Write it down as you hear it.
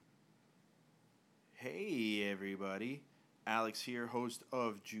Hey everybody, Alex here, host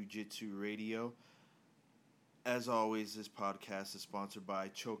of Jiu-Jitsu Radio. As always, this podcast is sponsored by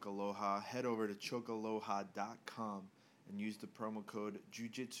Chokaloha. Head over to chokaloha.com and use the promo code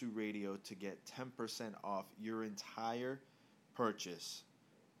Jiu-Jitsu Radio to get 10% off your entire purchase.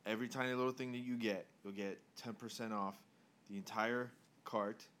 Every tiny little thing that you get, you'll get 10% off the entire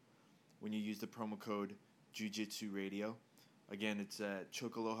cart when you use the promo code Jiu-Jitsu Radio. Again, it's at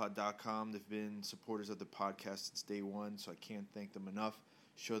chokaloha.com. They've been supporters of the podcast since day one, so I can't thank them enough.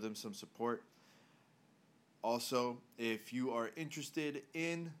 Show them some support. Also, if you are interested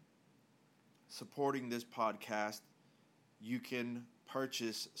in supporting this podcast, you can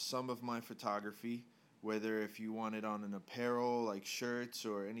purchase some of my photography, whether if you want it on an apparel like shirts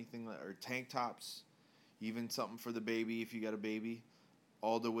or anything, or tank tops, even something for the baby if you got a baby,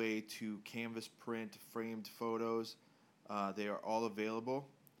 all the way to canvas print framed photos. They are all available.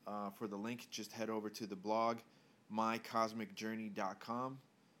 For the link, just head over to the blog, mycosmicjourney.com.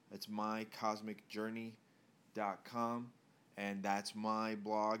 That's mycosmicjourney.com. And that's my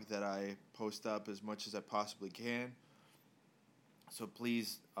blog that I post up as much as I possibly can. So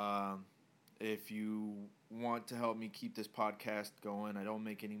please, if you want to help me keep this podcast going, I don't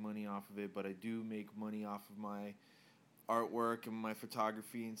make any money off of it, but I do make money off of my artwork and my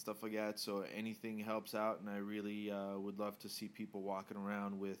photography and stuff like that, so anything helps out, and I really would love to see people walking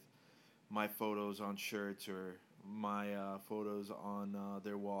around with my photos on shirts or my photos on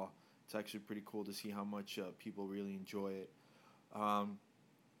their wall. It's actually pretty cool to see how much people really enjoy it.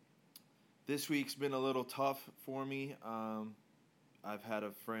 This week's been a little tough for me. I've had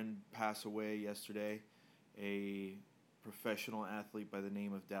a friend pass away yesterday, a professional athlete by the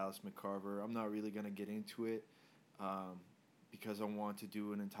name of Dallas McCarver. I'm not really going to get into it because I want to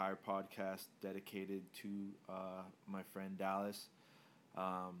do an entire podcast dedicated to my friend Dallas.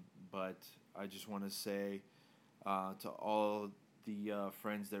 But I just want to say to all the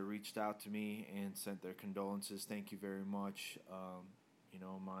friends that reached out to me and sent their condolences, thank you very much.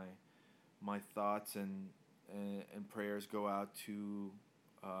 My thoughts and prayers go out to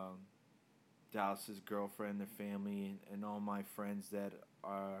Dallas's girlfriend, their family, and all my friends that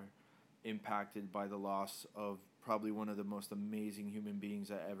are impacted by the loss of probably one of the most amazing human beings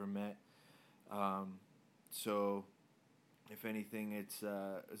I ever met. So, if anything, it's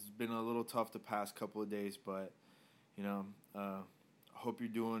been a little tough the past couple of days, but hope you're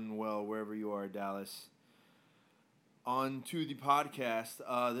doing well wherever you are, Dallas. On to the podcast.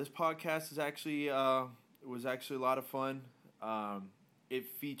 This podcast is actually was actually a lot of fun. It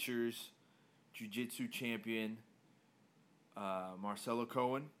features Jiu-Jitsu champion Marcelo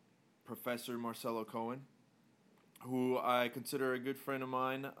Cohen, Professor Marcelo Cohen, who I consider a good friend of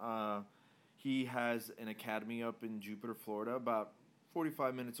mine. He has an academy up in Jupiter, Florida, about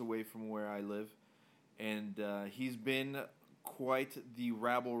 45 minutes away from where I live. And he's been quite the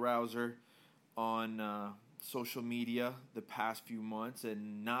rabble-rouser on social media the past few months,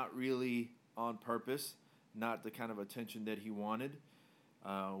 and not really on purpose, not the kind of attention that he wanted.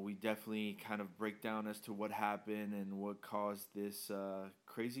 We definitely kind of break down as to what happened and what caused this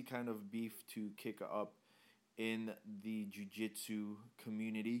crazy kind of beef to kick up in the jiu-jitsu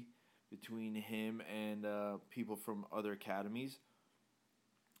community between him and people from other academies.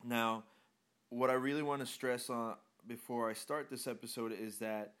 Now, what I really want to stress on before I start this episode is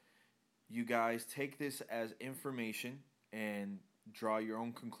that you guys take this as information and draw your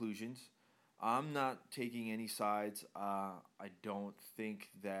own conclusions. I'm not taking any sides. I don't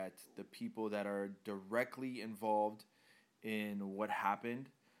think that the people that are directly involved in what happened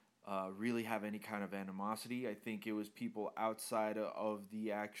really have any kind of animosity. I think it was people outside of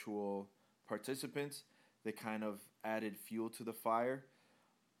the actual participants that kind of added fuel to the fire.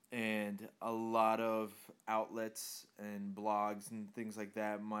 And a lot of outlets and blogs and things like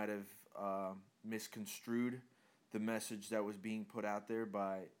that might have misconstrued the message that was being put out there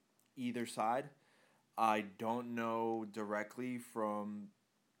by either side. I don't know directly from,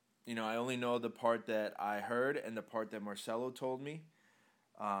 I only know the part that I heard and the part that Marcelo told me.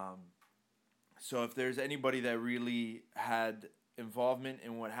 So if there's anybody that really had involvement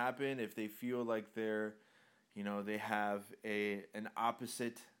in what happened, if they feel like they have an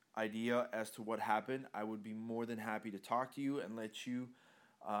opposite idea as to what happened, I would be more than happy to talk to you and let you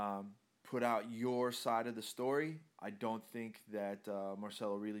put out your side of the story. I don't think that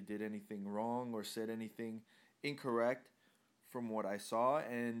Marcelo really did anything wrong or said anything incorrect from what I saw.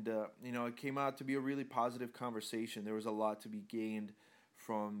 And, it came out to be a really positive conversation. There was a lot to be gained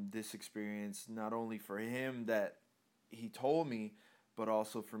from this experience, not only for him that he told me, but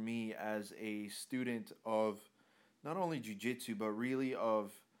also for me as a student of not only jiu-jitsu, but really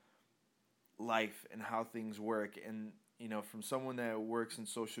of life and how things work. And, you know, from someone that works in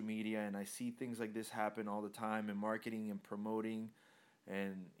social media, and I see things like this happen all the time in marketing and promoting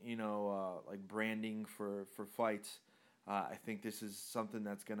and, you know, like branding for fights, I think this is something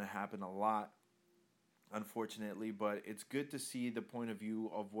that's going to happen a lot, unfortunately. But it's good to see the point of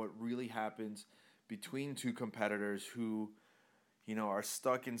view of what really happens between two competitors who, you know, are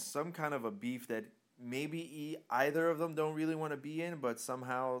stuck in some kind of a beef that maybe either of them don't really want to be in, but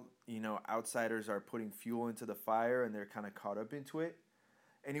somehow, you know, outsiders are putting fuel into the fire and they're kind of caught up into it.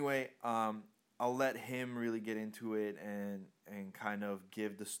 Anyway, I'll let him really get into it and kind of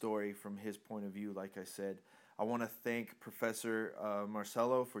give the story from his point of view. Like I said, I want to thank Professor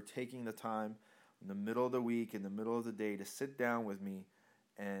Marcelo for taking the time in the middle of the week, in the middle of the day, to sit down with me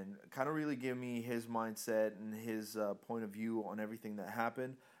and kind of really give me his mindset and his point of view on everything that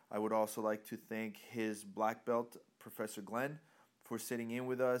happened. I would also like to thank his black belt, Professor Glenn, for sitting in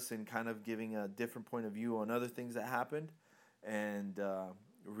with us and kind of giving a different point of view on other things that happened, and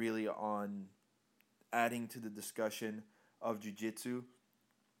really on adding to the discussion of jiu-jitsu.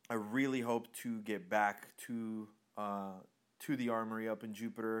 I really hope to get back to the Armory up in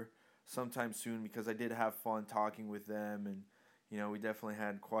Jupiter sometime soon, because I did have fun talking with them, and you know, we definitely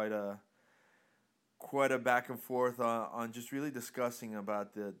had quite a back and forth on just really discussing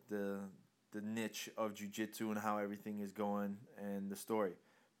about the niche of jiu-jitsu and how everything is going and the story.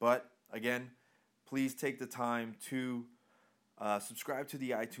 But again, please take the time to subscribe to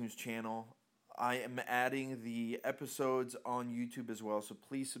the iTunes channel. I am adding the episodes on YouTube as well, so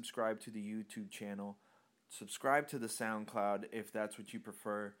please subscribe to the YouTube channel. Subscribe to the SoundCloud if that's what you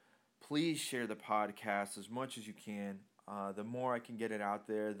prefer. Please share the podcast as much as you can. The more I can get it out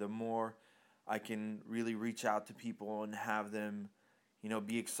there, the more I can really reach out to people and have them, you know,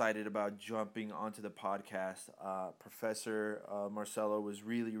 be excited about jumping onto the podcast. Professor Marcelo was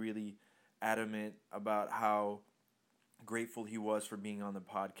really, really adamant about how grateful he was for being on the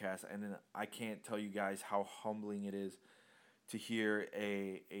podcast, and I can't tell you guys how humbling it is to hear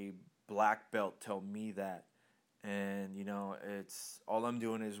a black belt tell me that. And, you know, it's all I'm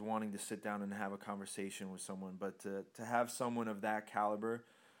doing is wanting to sit down and have a conversation with someone. But to have someone of that caliber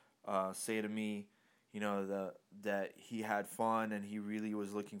say to me, you know, that he had fun and he really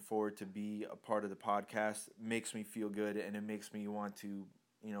was looking forward to be a part of the podcast makes me feel good, and it makes me want to,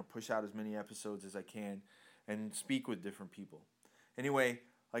 you know, push out as many episodes as I can and speak with different people. Anyway,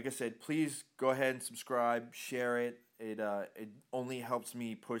 like I said, please go ahead and subscribe, share it. It only helps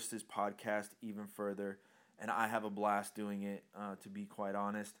me push this podcast even further. And I have a blast doing it, to be quite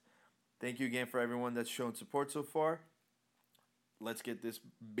honest. Thank you again for everyone that's shown support so far. Let's get this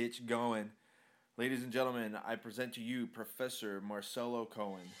bitch going. Ladies and gentlemen, I present to you Professor Marcelo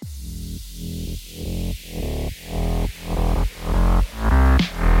Cohen.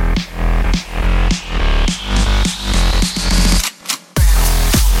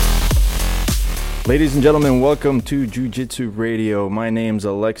 Ladies and gentlemen, welcome to Jiu-Jitsu Radio. My name's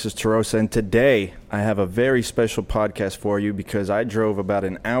Alexis Tarosa, and today I have a very special podcast for you because I drove about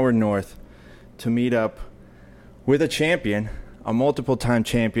an hour north to meet up with a champion, a multiple-time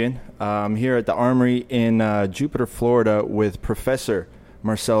champion. I'm here at the Armory in Jupiter, Florida with Professor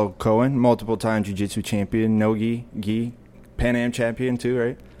Marcelo Cohen, multiple-time Jiu-Jitsu champion, no-gi, gi, Pan Am champion too,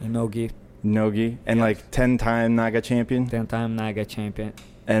 right? No-gi. No-gi, and Yes. like 10-time Naga champion. 10-time Naga champion.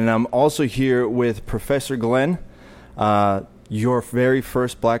 And I'm also here with Professor Glenn, your very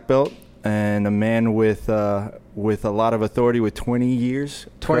first black belt, and a man with a lot of authority with 20 years.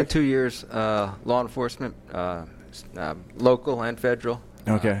 22 years law enforcement, local and federal.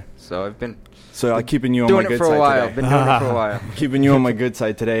 Okay. So I've been keeping you on my doing it good for a side while. today. Been doing it for a while. Keeping you on my good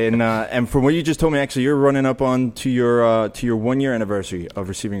side today. And from what you just told me, actually, you're running up on to your 1 year anniversary of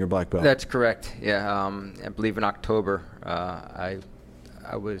receiving your black belt. That's correct. Yeah. I believe in October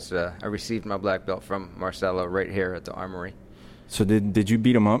I received my black belt from Marcelo right here at the Armory. So did you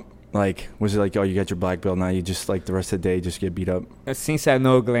beat him up? Like, was it like, oh, you got your black belt, now you just, like, the rest of the day just get beat up? Since I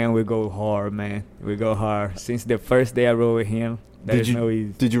know Glenn, we go hard, man. We go hard. Since the first day I rode with him, there's no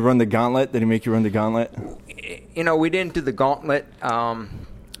easy. Did you run the gauntlet? Did he make you run the gauntlet? You know, we didn't do the gauntlet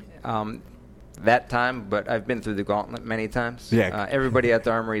that time, but I've been through the gauntlet many times. Yeah. Everybody at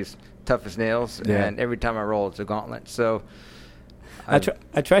the Armory is tough as nails, Yeah. and every time I roll, it's a gauntlet. So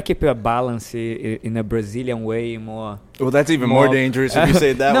I try to keep a balance in a Brazilian way, more. Well, that's even more dangerous if you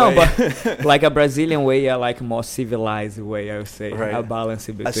say it that no, way. but like a Brazilian way, I like more civilized way. I would say Right. a balance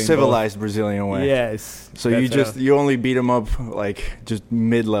between A civilized Brazilian both. way. Yes. So that's you only beat him up like just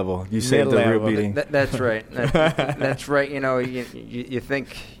mid-level. You saved the real Mid-level. beating. That's right. That's right. You know, you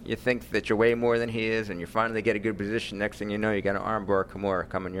think that you're way more than he is, and you finally get a good position. Next thing you know, you got an armbar Kimura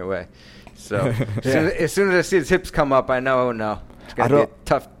coming your way. So as soon as I see his hips come up, I know, oh no, it's gonna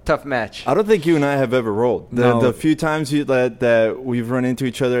be a tough match. I don't think you and I have ever rolled. No. The few times that we've run into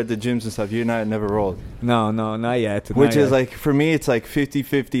each other at the gyms and stuff, you and I have never rolled. No, not yet. Which not is yet. like, for me, it's like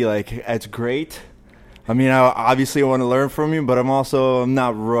 50-50. Like, it's great. I mean, I obviously want to learn from you, but I'm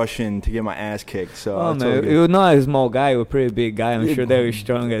not rushing to get my ass kicked. So Oh it's all no, good. you're not a small guy. You're a pretty big guy. I'm sure they're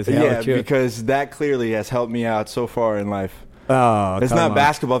strong as hell. Yeah, too. because that clearly has helped me out so far in life. Oh, It's come not on.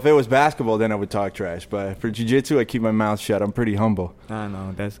 basketball. If it was basketball, then I would talk trash. But for jiu-jitsu, I keep my mouth shut. I'm pretty humble. I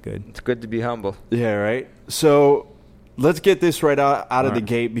know, that's good. It's good to be humble. Yeah, right? So let's get this right out of the Alright.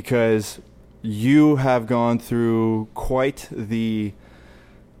 gate, because you have gone through quite the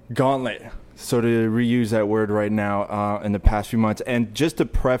gauntlet, so to reuse that word right now, in the past few months. And just to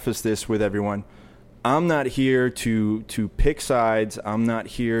preface this with everyone, I'm not here to pick sides. I'm not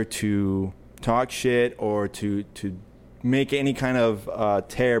here to talk shit or to make any kind of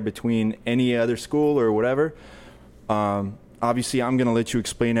tear between any other school or whatever. Obviously, I'm going to let you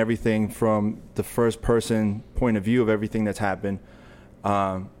explain everything from the first person point of view of everything that's happened.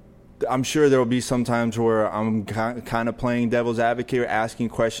 I'm sure there will be some times where I'm kind of playing devil's advocate or asking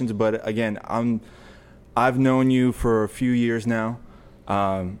questions, but again, I've known you for a few years now.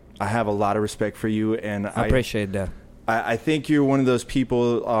 I have a lot of respect for you, and I appreciate that. I think you're one of those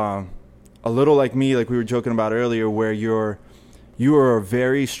people, a little like me, like we were joking about earlier, where you are a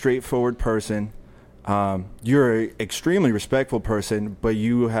very straightforward person. You're an extremely respectful person, but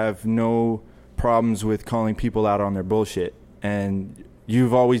you have no problems with calling people out on their bullshit. And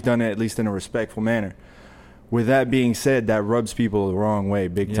you've always done it, at least in a respectful manner. With that being said, that rubs people the wrong way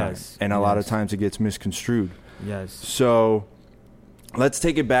big time. Yes, And a lot of yes. times it gets misconstrued. Yes. So let's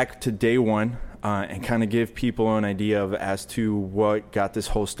take it back to day one, and kind of give people an idea of as to what got this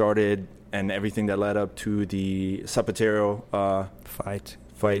whole started and everything that led up to the Zapatero Fight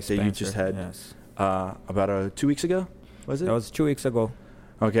fight that you just had Yes. about 2 weeks ago, was it? That was 2 weeks ago.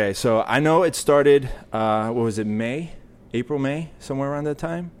 Okay, so I know it started, what was it, April, May, somewhere around that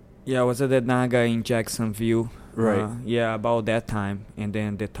time? Yeah, I was at the Naga in Jacksonville. Right. Yeah, about that time. And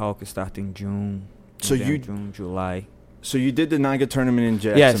then the talk started in June. So and then you- June, July. So you did the Naga tournament in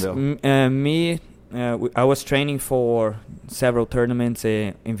Yes, Jacksonville. I was training for several tournaments,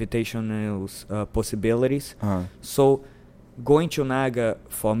 invitationals, possibilities. Uh-huh. So going to Naga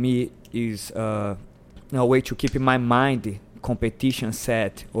for me is a way to keep my mind competition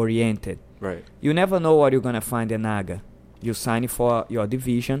set, oriented. Right. You never know what you're going to find in Naga. You sign for your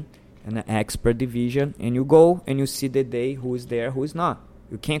division, an expert division, and you go and you see the day who is there, who is not.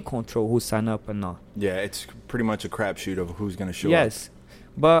 You can't control who sign up or not. Yeah, it's pretty much a crapshoot of who's going to show up. Yes,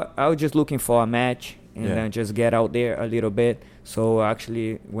 but I was just looking for a match and Yeah. then just get out there a little bit. So I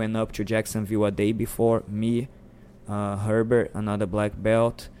actually went up to Jacksonville a day before. Me, Herbert, another black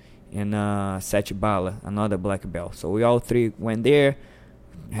belt, and Seth Bala, another black belt. So we all three went there,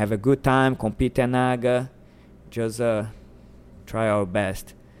 have a good time, compete at Naga, just try our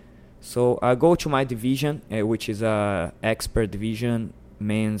best. So I go to my division, which is a expert division,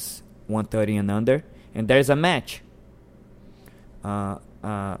 men's 130 and under, and there's a match. A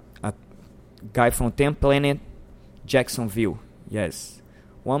guy from 10 Planet, Jacksonville. Yes,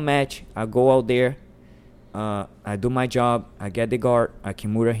 one match. I go out there. I do my job. I get the guard. I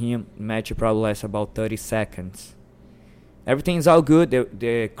Kimura him. Match probably lasts about 30 seconds. Everything's all good.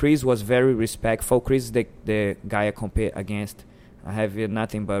 The Chris was very respectful. Chris is the guy I compete against. I have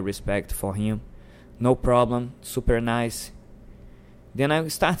nothing but respect for him. No problem. Super nice. Then I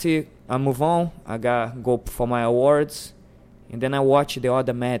move on. I go for my awards. And then I watch the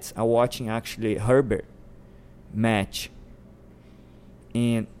other matches. I'm watching actually Herbert match.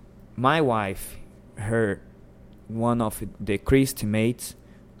 And my wife heard one of the Chris teammates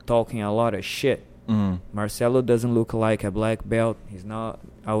talking a lot of shit. Mm-hmm. Marcelo doesn't look like a black belt. He's not.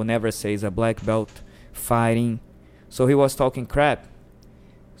 I will never say he's a black belt fighting. So he was talking crap.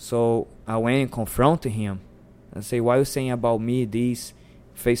 So I went and confronted him and say, "Why are you saying about me this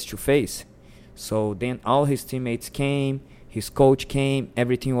face to face?" So then all his teammates came. His coach came.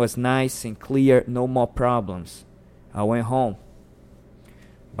 Everything was nice and clear. No more problems. I went home.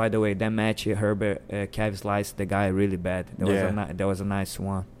 By the way, that match, Herbert calf sliced the guy really bad. That was a nice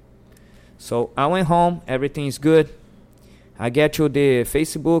one. So I went home. Everything's good. I get to the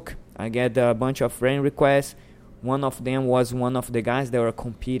Facebook. I get a bunch of friend requests. One of them was one of the guys that were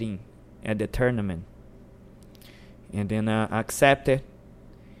competing at the tournament. And then I accept it.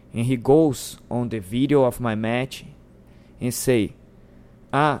 And he goes on the video of my match and say,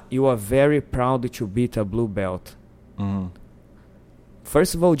 you are very proud to beat a blue belt. Mm-hmm.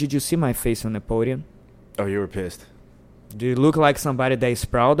 First of all, did you see my face on the podium? Oh, you were pissed. Do you look like somebody that is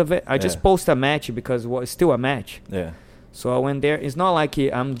proud of it? I just post a match because it's still a match. Yeah. So I went there. It's not like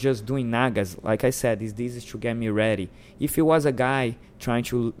I'm just doing nagas. Like I said, this is to get me ready. If it was a guy trying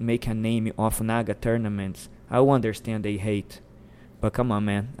to make a name off naga tournaments, I will understand they hate. But come on,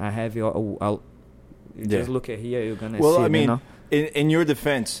 man. I have your... Just look at here. You're going to see it, I mean, you know? in your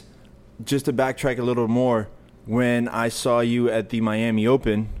defense, just to backtrack a little more, when I saw you at the Miami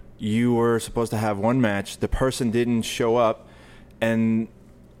Open, you were supposed to have one match. The person didn't show up, and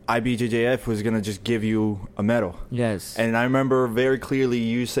IBJJF was going to just give you a medal. Yes. And I remember very clearly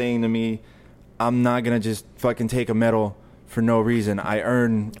you saying to me, I'm not going to just fucking take a medal for no reason. I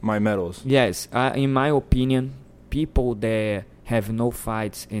earn my medals. Yes. In my opinion, people that have no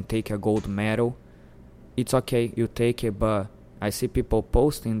fights and take a gold medal, it's okay, you take it, but I see people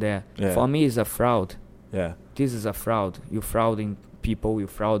posting that. Yeah. For me, it's a fraud. Yeah. This is a fraud. You frauding people, you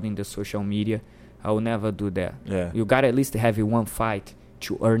frauding the social media. I will never do that. Yeah. You got to at least have one fight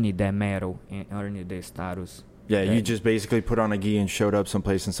to earn that medal and earn the status. Yeah, you just basically put on a gi and showed up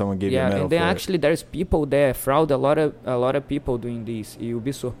someplace and someone gave you a medal. Yeah, and then for actually there's people that fraud a lot of people doing this. You'll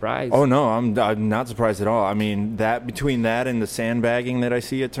be surprised. Oh no, I'm not surprised at all. I mean, between that and the sandbagging that I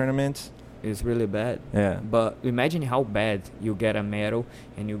see at tournaments, it's really bad. Yeah. But imagine how bad you get a medal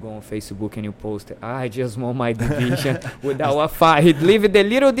and you go on Facebook and you post, I just won my division without a fight. Leave the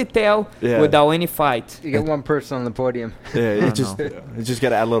little detail without any fight. You get one person on the podium. Yeah, it just got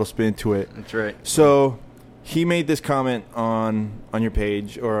to add a little spin to it. That's right. So he made this comment on your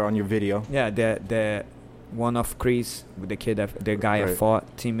page or on your video. Yeah, the one of Chris, the guy I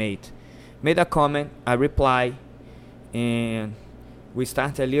fought, teammate, made a comment. I reply, and we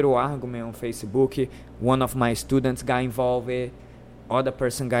start a little argument on Facebook. One of my students got involved, other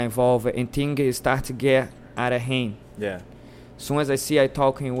person got involved, and things start to get out of hand. Yeah. Soon as I see I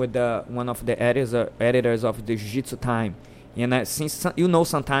talking with one of the editors of the Jiu-Jitsu Time, and since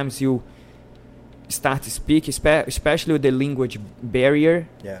sometimes you start to speak, especially with the language barrier.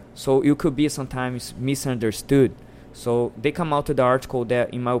 Yeah. So you could be sometimes misunderstood. So they come out to the article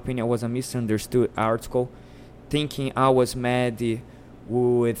that, in my opinion, was a misunderstood article, thinking I was mad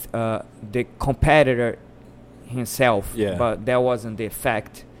with the competitor himself. Yeah. But that wasn't the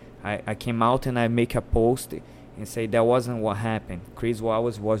fact. I came out and I make a post and say that wasn't what happened. Chris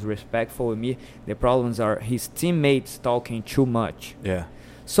Wallace was respectful with me. The problems are his teammates talking too much. Yeah.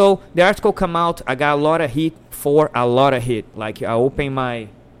 So the article come out. I got a lot of heat for a lot of heat. Like I open my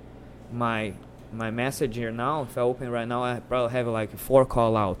message here now. If I open right now, I probably have like 4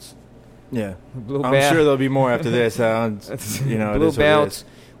 call outs. Yeah. Blue I'm belt. sure there'll be more after this. Blue belts,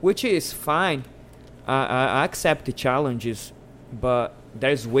 which is fine. I accept the challenges, but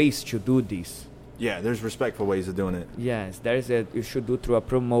there's ways to do this. Yeah, there's respectful ways of doing it. Yes, you should do through a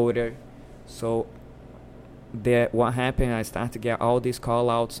promoter. So what happened, I started to get all these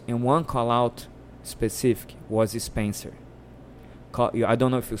call-outs, and one call-out specific was Spencer. I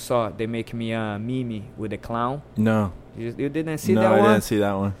don't know if you saw, they make me a meme with a clown. No. You didn't see that one? No, I didn't see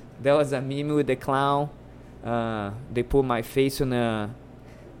that one. There was a meme with the clown. They put my face on a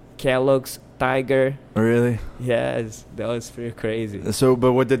Kellogg's tiger. Really? Yes, that was pretty crazy. So,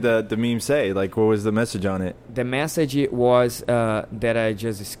 but what did the meme say? Like, what was the message on it? The message was that I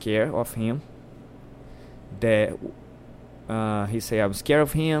just scared of him. That he said I'm scared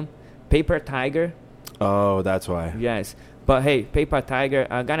of him. Paper tiger. Oh, that's why. Yes, but hey, Paper tiger,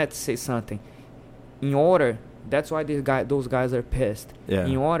 I gotta say something. In order, that's why those guys are pissed. Yeah.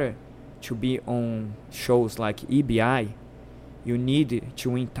 In order to be on shows like EBI, you need to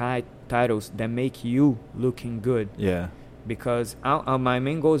win titles that make you looking good. Yeah. Because my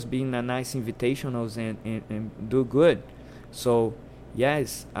main goal is being a nice invitationals and do good. So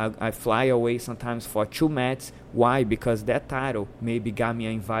yes, I fly away sometimes for 2 matches. Why? Because that title maybe got me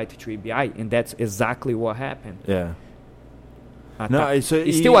an invite to EBI, and that's exactly what happened. Yeah. It's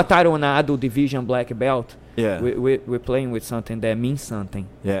still a title in the adult division black belt. Yeah. We're playing with something that means something.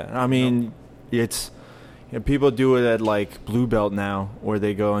 Yeah. I mean, it's people do it at like blue belt now, where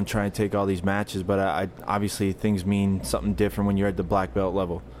they go and try and take all these matches. But I obviously things mean something different when you're at the black belt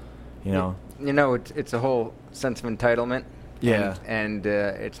level. It's a whole sense of entitlement. Yeah. And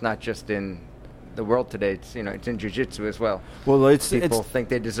it's not just in the world today. It's it's in jiu-jitsu as well. Well, people think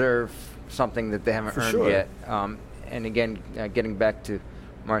they deserve something that they haven't earned yet. And again, getting back to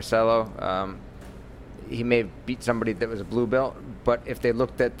Marcelo, he may have beat somebody that was a blue belt, but if they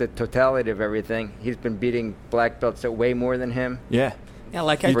looked at the totality of everything, he's been beating black belts that way more than him. Yeah. Yeah,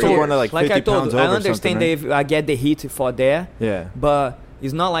 like You I took told, one at, like, 50 I told pounds you, I over understand something, I get the hit for there, Yeah. but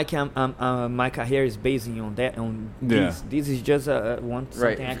it's not like my career is basing on that. Yeah. This is just one something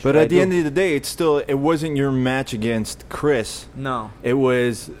Right. extra. But I at the do. end of the day, it wasn't your match against Chris. no It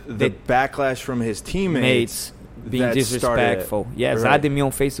was the The backlash from his teammates. mates being that started it. disrespectful. Yes, Right. added me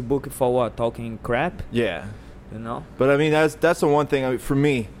on Facebook for what, talking crap. Yeah. You know. But I mean, that's the one thing. I mean, for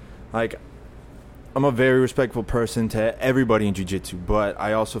me, like, I'm a very respectful person to everybody in jiu-jitsu, but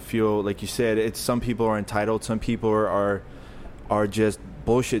I also feel, like you said, it's some people are entitled, some people are just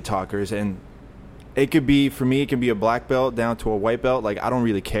bullshit talkers, and it could be, for me, it can be a black belt down to a white belt. Like, I don't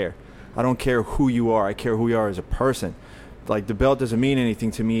really care. I don't care who you are. I care who you are as a person. Like, the belt doesn't mean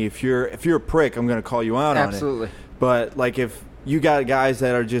anything to me. If you're a prick, I'm gonna call you out on it. Absolutely. But like, if you got guys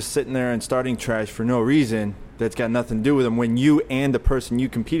that are just sitting there and starting trash for no reason, that's got nothing to do with them, when you and the person you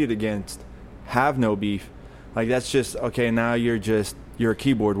competed against have no beef, like, that's just okay. Now you're a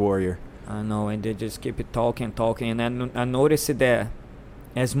keyboard warrior. I know, and they just keep it talking, and I noticed that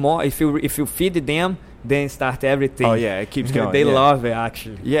as more if you feed them, then start everything. Oh yeah, it keeps going. They yeah. love it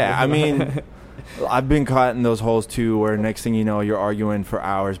actually. Yeah, I mean, I've been caught in those holes too, where next thing you know, you're arguing for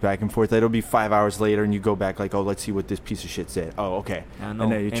hours back and forth. It'll be 5 hours later, and you go back like, oh, let's see what this piece of shit said. Oh, okay. I know,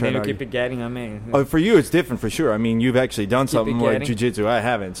 And then you try to argue. keep it getting. I mean, Oh, for you, it's different for sure. I mean, you've actually done Keep it something like getting. jiu-jitsu. I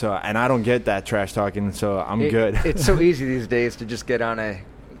haven't, so, and I don't get that trash talking, so I'm It- good. It's so easy these days to just get on a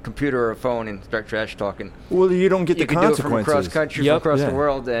computer or a phone and start trash talking. Well, you don't get You the can do it from consequences. across country, Yep. from across Yeah. the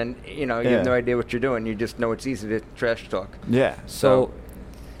world, and you Yeah. have no idea what you're doing. You just know it's easy to trash talk. Yeah. so.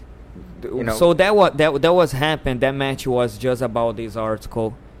 you know- So that was happened. That match was just about this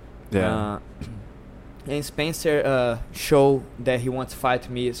article. Yeah. And Spencer showed that he wants to fight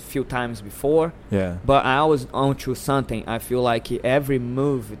me a few times before, Yeah. but I was onto something. I feel like every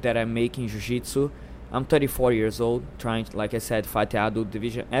move that I make in jiu-jitsu, I'm 34 years old, trying to, like I said, fight the adult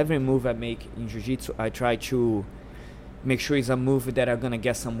division. Every move I make in jiu-jitsu, I try to make sure it's a move that I'm gonna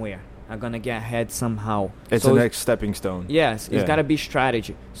get somewhere. I'm gonna get ahead somehow. It's So the next stepping stone. Yes, it's Yeah. gotta be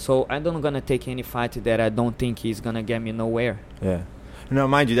strategy. So I don't gonna take any fight that I don't think is gonna get me nowhere. Yeah. No,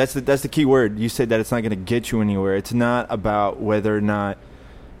 mind you, that's the key word. You said that it's not going to get you anywhere. It's not about whether or not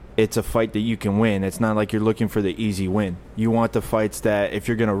it's a fight that you can win. It's not like you're looking for the easy win. You want the fights that if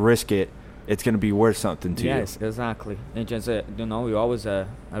you're going to risk it, it's going to be worth something to Yes, exactly. And just you always a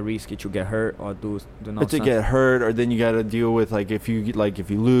risk to get hurt or do you. not But to get hurt, or then you got to deal with if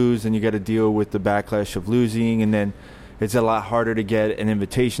you lose, then you got to deal with the backlash of losing, and then it's a lot harder to get an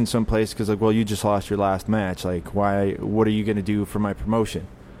invitation someplace because, you just lost your last match. Like, why? What are you going to do for my promotion?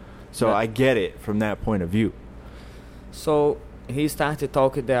 So Yeah. I get it from that point of view. So he started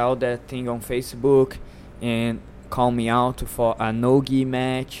talking all that thing on Facebook and called me out for a no-gi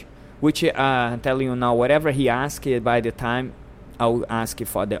match, which I'm telling you now, whatever he asked by the time, I will ask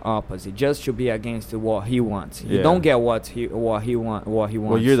for the opposite, just to be against what he wants. He Yeah. don't get what he wants.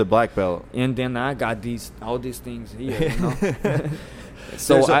 Well, you're the black belt. And then I got all these things here, you know.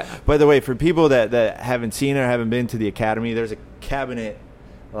 So, So by the way, for people that haven't seen or haven't been to the academy, there's a cabinet,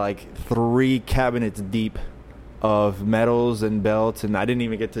 3 cabinets deep, of medals and belts, and I didn't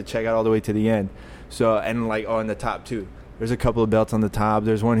even get to check out all the way to the end. So, and on the top too, there's a couple of belts on the top.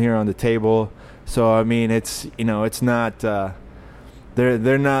 There's one here on the table. So I mean, it's it's not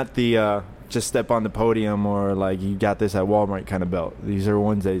they're not the just step on the podium or you got this at Walmart kind of belt. These are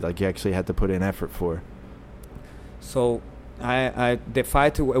ones that you actually had to put in effort for. So the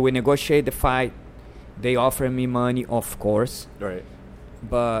fight, we negotiate the fight. They offer me money, of course. Right.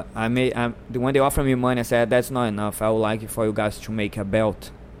 But when they offer me money, I said that's not enough. I would like for you guys to make a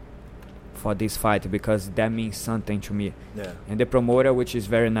belt for this fight because that means something to me. Yeah. And the promoter, which is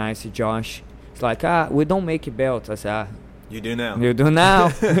very nice, Josh, it's like, we don't make belts. I said, You do now. you do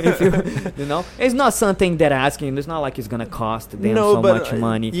now. If you know, it's not something that I'm asking. It's not like it's gonna cost them so much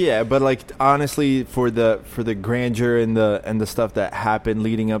money. Yeah, but honestly, for the grandeur and the stuff that happened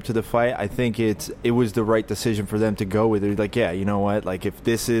leading up to the fight, I think it was the right decision for them to go with it. Yeah, you know what? If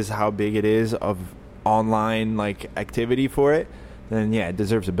this is how big it is of online activity for it, then yeah, it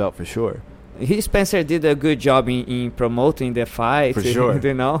deserves a belt for sure. Spencer did a good job in promoting the fight. For sure.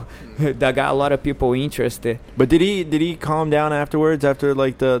 You know, that got a lot of people interested. But did he calm down afterwards after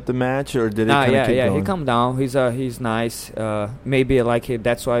the match, or did it kind of keep going? He calmed down. He's nice. Maybe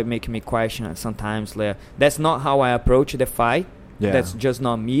that's why it make me question sometimes. That's not how I approach the fight. Yeah. That's just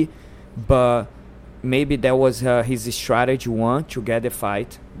not me. But maybe that was his strategy one to get the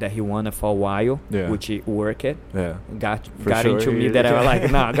fight that he wanted for a while, which he worked. Yeah, got sure. into me that I was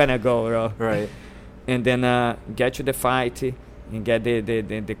like, nah, I'm gonna go, bro. Right. And then get to the fight and get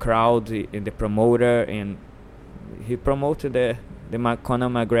the crowd and the promoter, and he promoted the Conor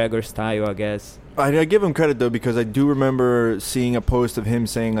McGregor style, I guess. I give him credit though, because I do remember seeing a post of him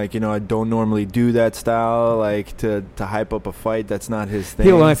saying like, I don't normally do that style, like to hype up a fight. That's not his thing.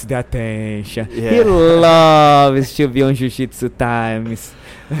 He wants the attention. Yeah. He loves to be on jiu-jitsu times.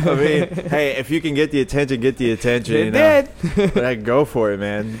 I mean, hey, if you can get the attention, like, go for it,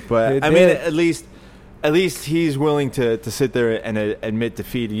 man. But I mean, at least he's willing to sit there and admit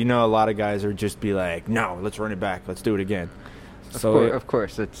defeat. A lot of guys are just be like, no, let's run it back, let's do it again. So of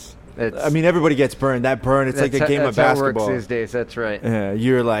course it's I mean, everybody gets burned. That burn, it's like a game of basketball. That's how it works these days. That's right. Yeah,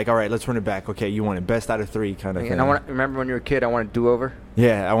 you're like, all right, let's run it back. Okay, you want it best out of 3 kind of thing. And remember when you were a kid, I wanted do-over?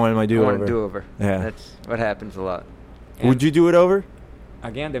 Yeah, I wanted my do-over. I wanted do-over. Yeah. That's what happens a lot. And would you do it over?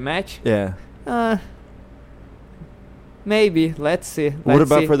 Again, the match? Yeah. Maybe. Let's see. What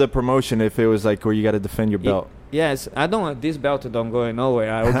about for the promotion if it was like where you got to defend your belt? Yes, I don't want this belt don't go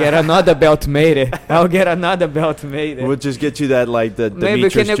nowhere. I'll get another belt made. We'll just get you that like the maybe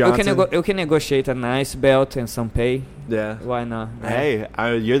Demetrius Johnson. We can negotiate a nice belt and some pay. Yeah. Why not? Hey,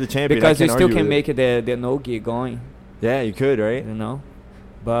 you're the champion. Because you still can make the no-gi going. Yeah, you could, right?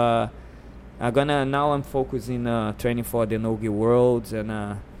 But I'm focusing training for the no-gi worlds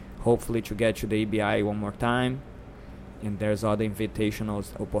and hopefully to get to the EBI one more time. And there's other invitational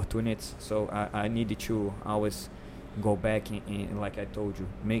opportunities, so I needed to always go back and like I told you,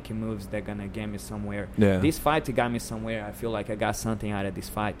 making moves that gonna get me somewhere. Yeah. This fight got me somewhere. I feel like I got something out of this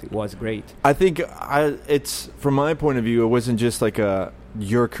fight. It was great. I think it's from my point of view, it wasn't just like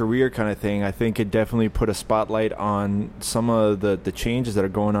your career kind of thing. I think it definitely put a spotlight on some of the changes that are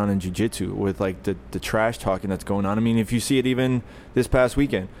going on in jiu-jitsu with like the trash talking that's going on. I mean, if you see it even this past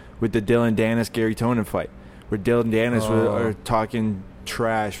weekend with the Dylan Dennis Gary Tonin fight, where Dylan Dennis were talking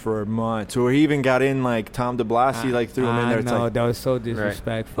trash for a month, or he even got in like Tom DeBlasi threw him in there. No, that was so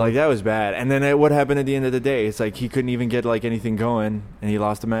disrespectful. Like that was bad. And then what happened at the end of the day? It's like he couldn't even get like anything going, and he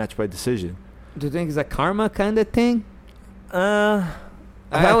lost the match by decision. Do you think it's a karma kind of thing? I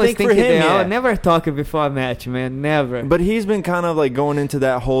always think for him, I would never talk before a match, man. Never. But he's been kind of like going into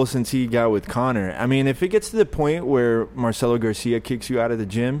that hole since he got with Conor. I mean, if it gets to the point where Marcelo Garcia kicks you out of the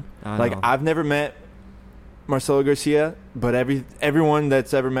gym, I've never met Marcelo Garcia, but everyone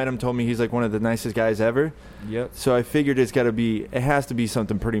that's ever met him told me he's like one of the nicest guys ever. Yep. So I figured it has to be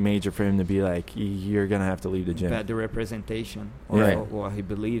something pretty major for him to be like, you're gonna have to leave the gym. The representation, right? Or what he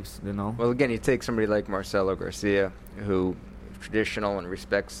believes, Well, again, you take somebody like Marcelo Garcia, who is traditional and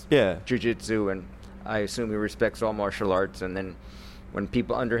respects jiu-jitsu, and I assume he respects all martial arts. And then when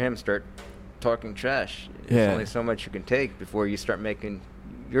people under him start talking trash, there's only so much you can take before you start making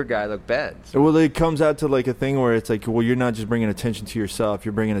your guy look bad. So. Well, it comes out to like a thing where it's like, well, you're not just bringing attention to yourself,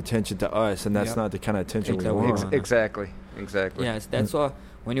 you're bringing attention to us, and that's not the kind of attention we want. Exactly. Yes, that's why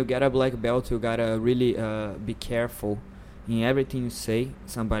when you get a black belt, you gotta really be careful. In everything you say,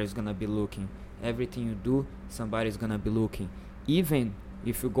 somebody's gonna be looking. Everything you do, somebody's gonna be looking. Even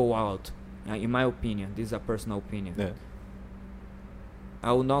if you go out, in my opinion, this is a personal opinion. Yeah.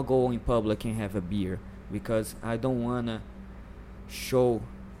 I will not go in public and have a beer because I don't wanna show.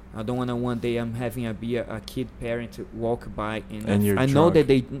 I don't want to one day I'm having a kid parent walk by and you're I drunk. know that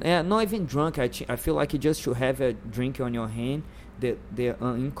they not even drunk. I feel like you just should have a drink on your hand. They're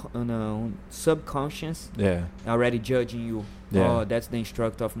subconscious already judging you. Oh, that's the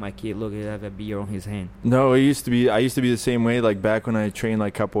instructor of my kid. Look, he have a beer on his hand. No, I used to be the same way. Like back when I trained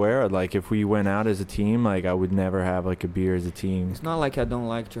like capoeira, like if we went out as a team, like I would never have like a beer as a team. It's not like I don't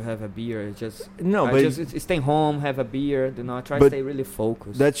like to have a beer. It's just but stay home, have a beer. I try to stay really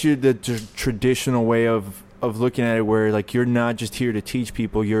focused. That's the traditional way of looking at it, where like you're not just here to teach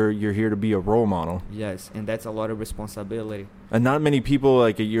people, you're here to be a role model. Yes, and that's a lot of responsibility. And not many people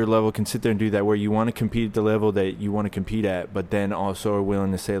like at your level can sit there and do that, where you want to compete at the level that you want to compete at, but then also are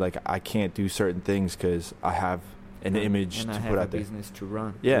willing to say like, I can't do certain things because I have an image to put out there. And I have a business to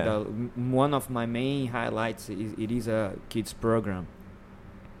run. Yeah. One of my main highlights is a kids program.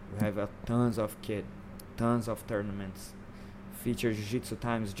 We have tons of tournaments. Feature Jiu-Jitsu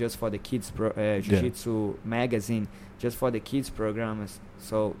Times just for the kids, Jiu-Jitsu magazine just for the kids programs.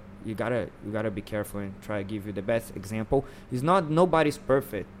 So you gotta be careful and try to give you the best example. It's not nobody's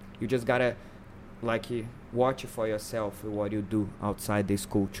perfect. You just gotta watch for yourself what you do outside the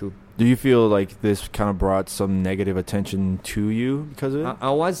school too. Do you feel like this kind of brought some negative attention to you because of it? I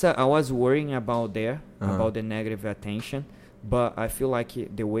was worrying about the negative attention, but I feel like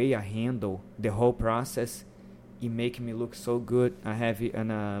the way I handle the whole process, it make me look so good. I have it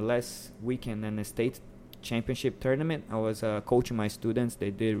on last weekend in a state championship tournament. I was coaching my students.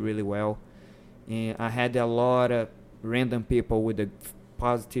 They did really well, and I had a lot of random people with a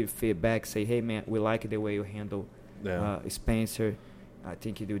positive feedback say, "Hey man, we like the way you handle Spencer. I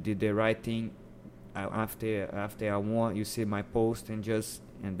think you did the right thing." After I won, you see my post and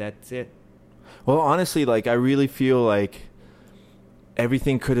that's it. Well, honestly, like I really feel like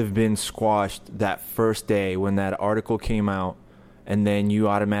everything could have been squashed that first day when that article came out, and then you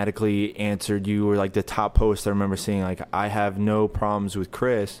automatically answered. You were like the top post. I remember seeing like, I have no problems with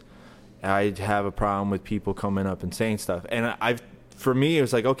Chris. I have a problem with people coming up and saying stuff. And for me, it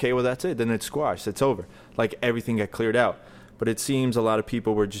was like, okay, well, that's it. Then it's squashed. It's over. Like everything got cleared out. But it seems a lot of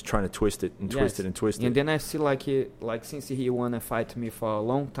people were just trying to twist it and twist it and twist it. And then I see like since he want to fight me for a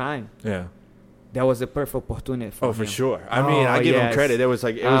long time. Yeah. That was a perfect opportunity for him. Oh, for sure. I mean, I give him credit. It was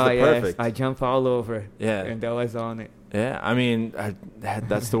the perfect. I jumped all over. Yeah. And that was on it. Yeah. I mean,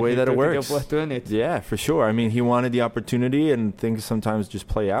 that's the way that it works. The opportunity. Yeah, for sure. I mean, he wanted the opportunity, and things sometimes just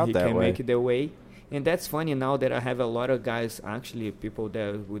play out that way. He can make it the way. And that's funny now that I have a lot of guys, actually, people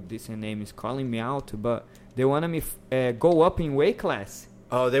that with decent names calling me out, but they want me go up in weight class.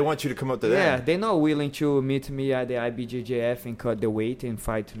 Oh, they want you to come up to them. Yeah, they're not willing to meet me at the IBJJF and cut the weight and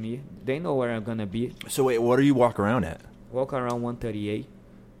fight me. They know where I'm going to be. So, wait, what do you walk around at? Walk around 138.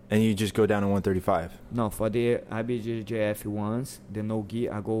 And you just go down to 135? No, for the IBJJF ones, the no-gi,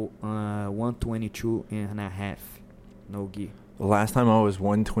 I go 122 and a half no-gi. The last time I was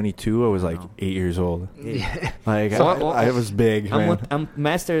 122, I was like 8 years old. Yeah. Like, I was big, man. I'm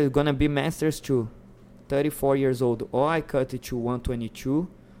gonna be masters too. 34 years old. Or I cut it to 122,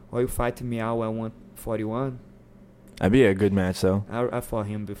 or you fight me out at 141. That'd be a good match, though. I fought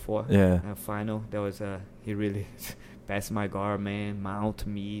him before. Yeah. Final. That was he really passed my guard, man. Mount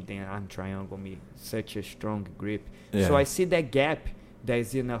me, then I'm triangle me. Such a strong grip. Yeah. So I see that gap that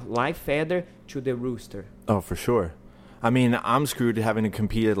is in a light feather to the rooster. Oh, for sure. I mean, I'm screwed having to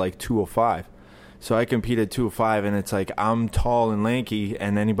compete at like 205. So I compete at 205, and it's like I'm tall and lanky,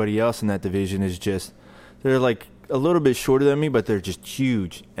 and anybody else in that division is just, they're like a little bit shorter than me, but they're just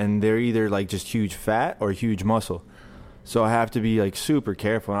huge. And they're either like just huge fat or huge muscle. So I have to be like super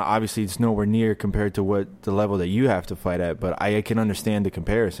careful. Obviously, it's nowhere near compared to what the level that you have to fight at, but I can understand the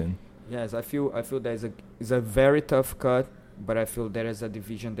comparison. Yes, I feel that it's a very tough cut, but I feel there is a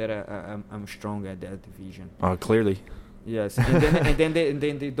division that I'm strong at that division. Oh, clearly. Yes, and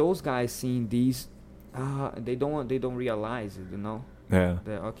then those guys seeing these, they don't realize it, you know. Yeah.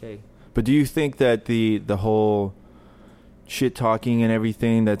 Okay. But do you think that the whole shit talking and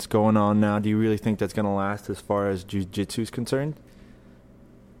everything that's going on now, do you really think that's gonna last as far as jiu-jitsu is concerned?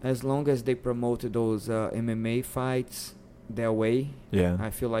 As long as they promote those MMA fights their way, yeah,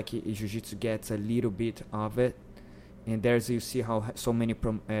 I feel like jiu-jitsu gets a little bit of it, and you see how so many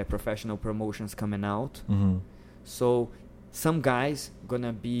professional promotions coming out. Mm-hmm. So some guys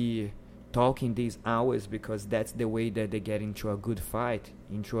gonna be talking these hours because that's the way that they get into a good fight,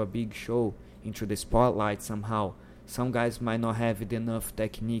 into a big show, into the spotlight somehow. Some guys might not have enough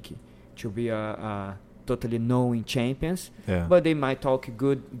technique to be totally knowing champions, but they might talk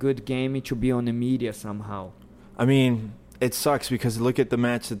good game to be on the media somehow. I mean, it sucks because look at the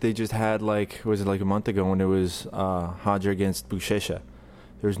match that they just had, like, was it like a month ago when it was Hadra against Buchecha.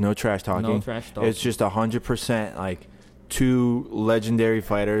 There's no trash talking. No trash talking. It's just 100% like two legendary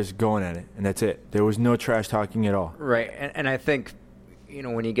fighters going at it, and that's it. There was no trash talking at all. Right, and I think, you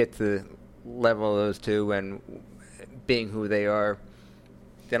know, when you get to the level of those two and being who they are,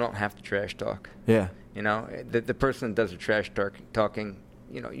 they don't have to trash talk. Yeah. You know, the person that does the trash talking,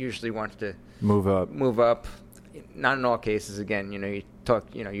 you know, usually wants to move up. Not in all cases. Again, you know, you talk,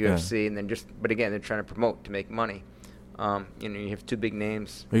 you know, UFC, and then but again, they're trying to promote to make money. You know, you have two big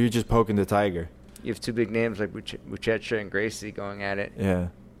names. Or you're just poking the tiger. You have two big names like Buchecha and Gracie going at it. Yeah.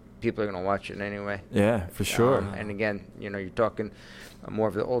 People are going to watch it anyway. Yeah, for sure. And again, you know, you're talking more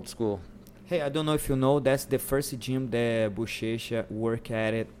of the old school. Hey, I don't know if you know, that's the first gym that Buchecha worked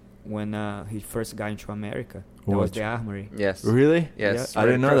at it when he first got into America. That was the Armory. Yes. Really? Yes. Yeah. I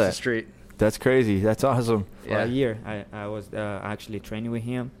didn't know that. The street. That's crazy. That's awesome. For a year, I was actually training with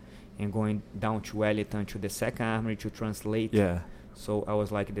him and going down to Wellington to the second Armory to translate. Yeah. So I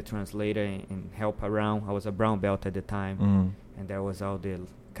was like the translator and help around. I was a brown belt at the time. And there was all the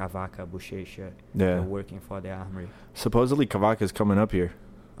Cavaca, Buchecha working for the Armory. Supposedly Cavaca's coming up here.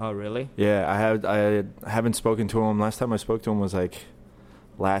 Oh, really? Yeah, I haven't spoken to him. Last time I spoke to him was like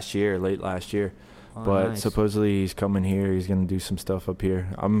late last year. Oh, but nice. supposedly he's coming here. He's gonna do some stuff up here.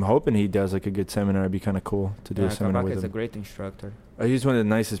 I'm hoping he does like a good seminar. It'd be kind of cool to do a seminar Cavaca with is a him. great instructor. He's one of the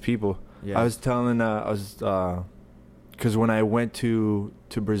nicest people. Yeah. I was telling, because when I went to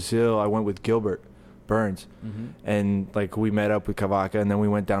Brazil, I went with Gilbert Burns, and like we met up with Cavaca, and then we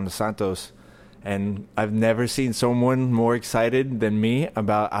went down to Santos, and I've never seen someone more excited than me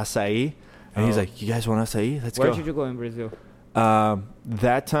about acai. And he's like, "You guys want acai? Let's go." Where did you go in Brazil?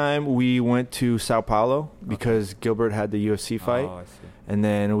 That time we went to Sao Paulo because Gilbert had the UFC fight. Oh, I see. And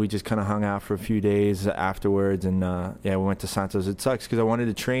then we just kind of hung out for a few days afterwards. And, we went to Santos. It sucks because I wanted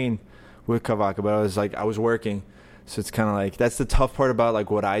to train with Cavaca, but I was working. So it's kind of like, that's the tough part about, like,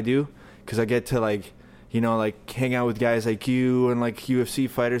 what I do. Because I get to, like, hang out with guys like you and, like, UFC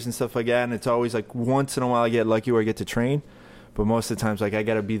fighters and stuff like that. And it's always, like, once in a while I get lucky where I get to train. But most of the times, like, I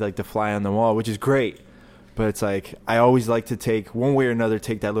got to be, like, the fly on the wall, which is great. But it's like, I always like to take, one way or another,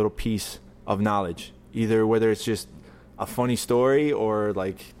 take that little piece of knowledge. Either whether it's just a funny story or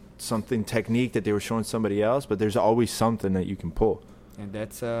like something technique that they were showing somebody else, but there's always something that you can pull. And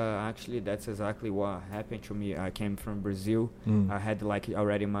that's that's exactly what happened to me. I came from Brazil. I had like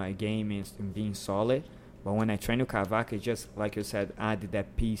already my game and being solid, but when I trained with Cavaca, it just like you said, added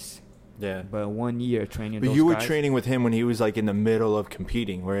that piece. Yeah. But 1 year training. But those you were guys, training with him when he was like in the middle of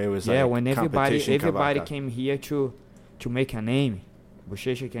competing, where it was like when everybody Cavaca. came here to make a name.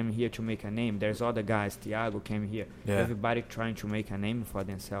 Bochecha came here to make a name. There's other guys. Thiago came here. Yeah. Everybody trying to make a name for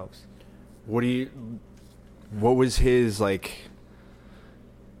themselves. What was his like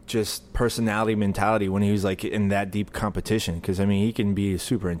just personality mentality when he was like in that deep competition? Because I mean, he can be a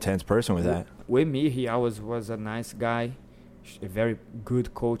super intense person with that. With me, he always was a nice guy, a very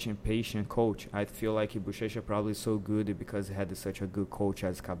good coach and patient coach. I feel like Bochecha probably so good because he had such a good coach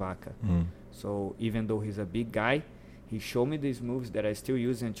as Cavaca. So even though he's a big guy, he showed me these moves that I still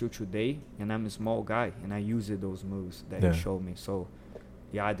use until today, and I'm a small guy, and I use those moves that he showed me. So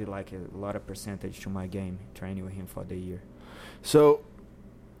he added like a lot of percentage to my game, training with him for the year. So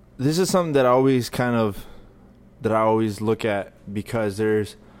this is something that I always look at, because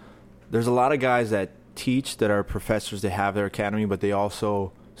there's a lot of guys that teach, that are professors, they have their academy, but they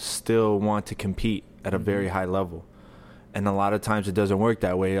also still want to compete at a very high level. And a lot of times it doesn't work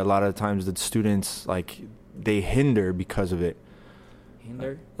that way. A lot of times the students, like, they hinder because of it.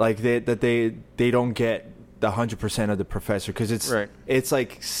 Hinder? Like they don't get the 100% of the professor, because it's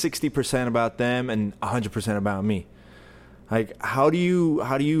like 60% about them and 100% about me. Like, how do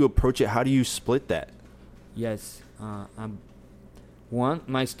you approach it? How do you split that? Yes,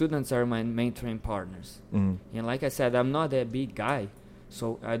 my students are my mentoring partners, and like I said, I'm not a big guy,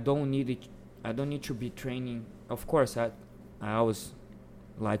 so I don't need to be training. Of course, I always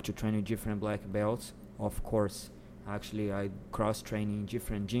like to train with different black belts. Of course, actually, I cross-train in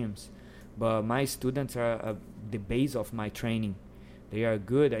different gyms. But my students are the base of my training. They are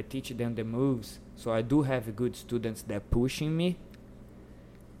good. I teach them the moves. So I do have good students that pushing me.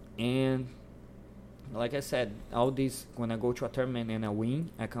 And like I said, all this, when I go to a tournament and I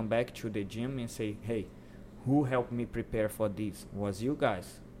win, I come back to the gym and say, hey, who helped me prepare for this? Was you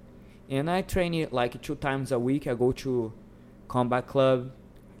guys. And I train it like 2 times a week. I go to combat club.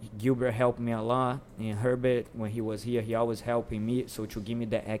 Gilbert helped me a lot, and Herbert, when he was here, he always helping me, so to give me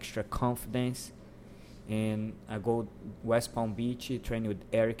the extra confidence. And I go West Palm Beach, train with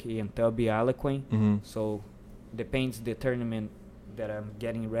Eric and Tubby Alequin. So depends the tournament that I'm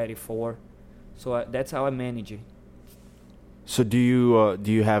getting ready for. So that's how I manage it. So do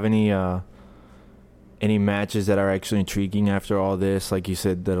you have any matches that are actually intriguing after all this? Like you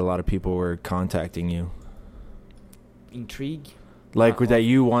said that a lot of people were contacting you. Intrigue? Like that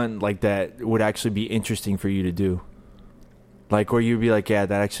you want, like that would actually be interesting for you to do. Like where you'd be like, yeah,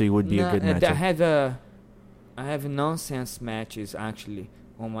 that actually would be a good match. I have nonsense matches actually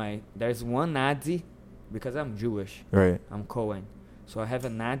on my. There's one Nazi, because I'm Jewish. Right. I'm Cohen, so I have a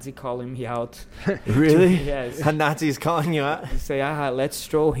Nazi calling me out. Really? Yes. A Nazi's calling you out. Say, let's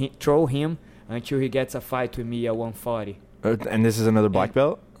throw him until he gets a fight with me at 140. And this is another black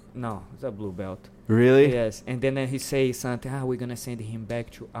belt? No, it's a blue belt. Really? Yes. And then he says something, we're going to send him back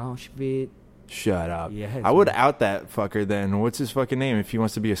to Auschwitz. Shut up. Yes, I would out that fucker then. What's his fucking name if he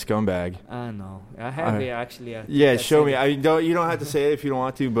wants to be a scumbag? I know. I have it actually. Yeah, show me. You don't have to say it if you don't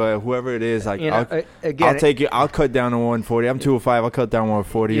want to, but whoever it is, like, I'll take you. I'll cut down to 140. I'm 205. I'll cut down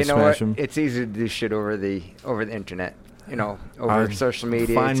 140. You know smash what? him. It's easy to do shit over the internet. You know, over social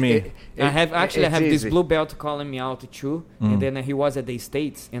media. Find me. I have this easy. blue belt calling me out too, and then he was at the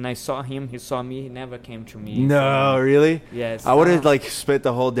States, and I saw him. He saw me. He never came to me. No, really? Yes. I would have like spent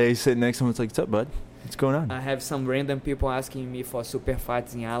the whole day sitting next to him. It's like, what's up, bud? What's going on? I have some random people asking me for super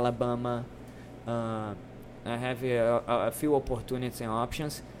fights in Alabama, I have a few opportunities and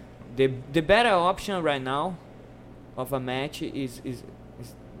options. The better option right now of a match is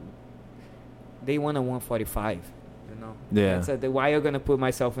they want a 145. You know. Yeah. That's why you're gonna put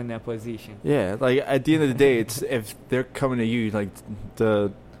myself in that position. Yeah, like at the end of the day, it's if they're coming to you, like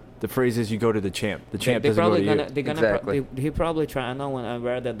the phrase is you go to the champ. The champ doesn't go to you. They're gonna Exactly. he probably try. I know when I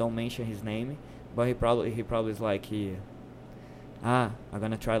rather don't mention his name, but he probably is like I'm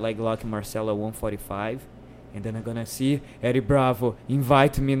gonna try leg lock Marcelo 145, and then I'm gonna see Eddie Bravo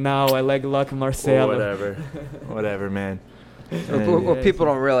invite me now. I leg lock Marcelo. Whatever, man. What people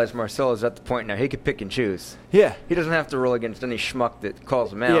don't realize, Marcelo's at the point now he could pick and choose. Yeah. He doesn't have to roll against any schmuck that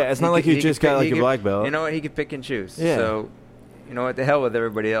calls him out. Yeah, it's not like you just got like a black belt. You know what? He could pick and choose. Yeah. So, you know what? The hell with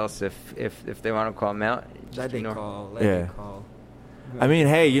everybody else. If they want to call him out, Let them Yeah. call. I mean,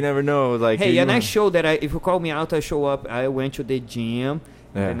 hey, you never know. Like, Hey, you and I wanna- show that if you call me out, I show up. I went to the gym,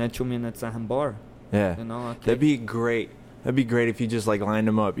 Yeah. and then 2 minutes at bar. Yeah. You know, okay. That'd be great. That'd be great if you just like lined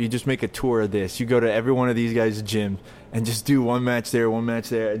them up. You just make a tour of this. You go to every one of these guys' gyms and just do one match there,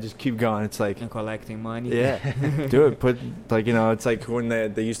 and just keep going. It's like, and collecting money. yeah, do it. Put like it's like when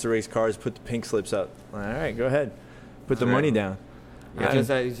they used to race cars. Put the pink slips up. All right, go ahead. Put the money down.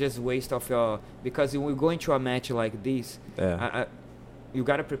 It's just waste of your, because when we go into a match like this, Yeah. you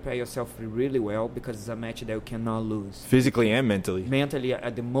gotta prepare yourself really well, because it's a match that you cannot lose. Physically and mentally. Mentally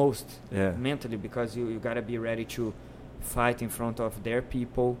at the most. Yeah. Mentally, because you gotta be ready to fight in front of their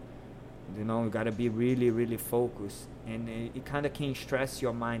people. You know, you gotta be really, really focused, and it kind of can stress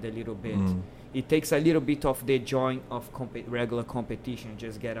your mind a little bit. It takes a little bit of the joy of regular competition.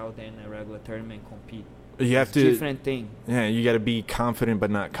 Just get out there in a regular tournament and compete. You have It's to. different thing. Yeah, you got to be confident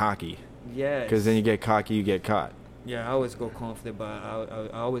but not cocky. Yeah. Because then you get cocky, you get caught. Yeah, I always go confident, but I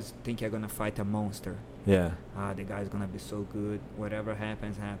always think I'm gonna fight a monster. Yeah. The guy's gonna be so good. Whatever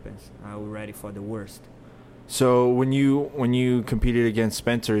happens, happens. We're ready for the worst. So when you competed against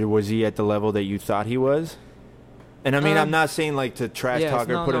Spencer, was he at the level that you thought he was? And I mean, I'm not saying like to trash talk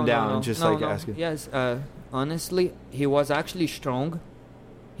or put him down, just asking. Yes, honestly, he was actually strong.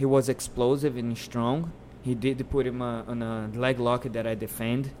 He was explosive and strong. He did put him on a leg lock that I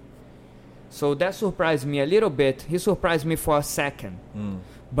defend. So that surprised me a little bit. He surprised me for a second.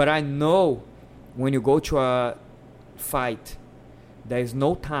 But I know when you go to a fight, there is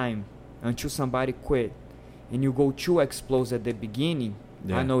no time until somebody quit. And you go too explosive at the beginning,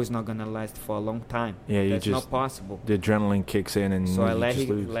 Yeah. I know it's not going to last for a long time. Yeah, That's not possible. The adrenaline kicks in and So I you let just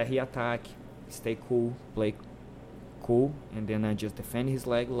lose. he attack, stay cool, play cool, and then I just defend his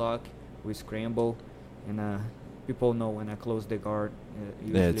leg lock, we scramble, and people know when I close the guard,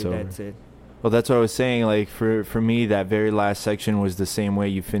 usually it's over. that's it. Well, that's what I was saying. Like for me, that very last section was the same way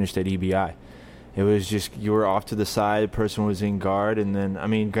you finished at EBI. It was just you were off to the side, person was in guard, and then I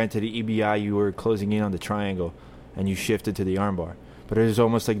mean, granted, at EBI you were closing in on the triangle, and you shifted to the armbar. But it was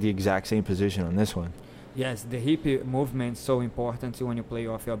almost like the exact same position on this one. Yes, the hip movement is so important when you play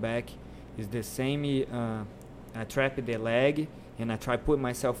off your back. It's the same. I trap the leg and I try put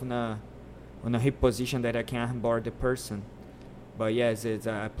myself on a hip position that I can armbar the person. But yes,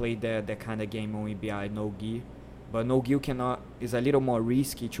 I played that kind of game on EBI, no gi. But no gi cannot is a little more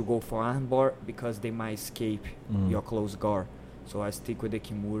risky to go for armbar because they might escape your close guard. So I stick with the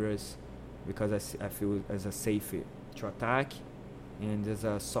kimuras because I feel as a safe to attack. And there's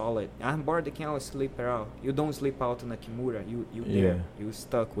a solid armbar. They can always slip out. You don't slip out on a kimura. You there. You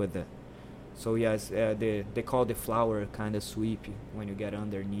stuck with it. So yes, they call the flower kind of sweep when you get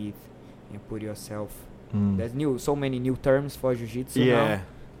underneath and put yourself. There's so many new terms for jiu-jitsu Yeah. now.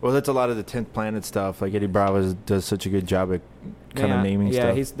 Well, that's a lot of the 10th Planet stuff. Like Eddie Bravo does such a good job at kind of naming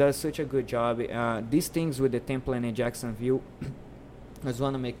stuff. Yeah, he does such a good job. These things with the 10th Planet in Jacksonville, I just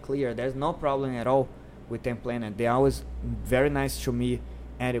want to make clear, there's no problem at all with 10th Planet. They always very nice to me,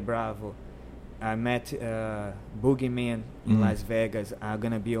 Eddie Bravo. I met Boogeyman in Las Vegas. I'm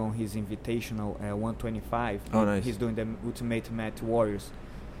going to be on his invitational 125. Oh, nice. He's doing the Ultimate Match Warriors.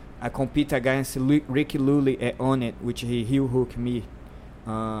 I compete against Ricky Lully at On It, which he heel hooked me.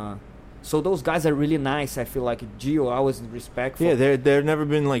 So those guys are really nice. I feel like Gio, I was respectful. Yeah, they've never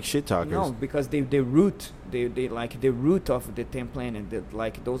been like shit talkers. No, because they root like the root of the 10 Planet.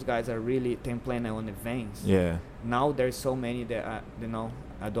 Like those guys are really 10 Planet on the veins. Yeah. Now there's so many that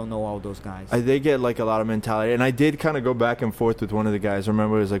I don't know all those guys. They get like a lot of mentality, and I did kind of go back and forth with one of the guys. I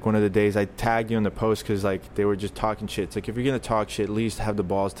remember it was like one of the days I tagged you in the post because like they were just talking shit. It's like if you're gonna talk shit, at least have the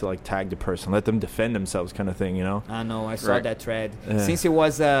balls to like tag the person, let them defend themselves, kind of thing, you know? I know. I saw that thread. Yeah. Since it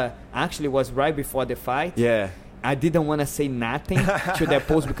was actually was right before the fight. Yeah. I didn't want to say nothing to that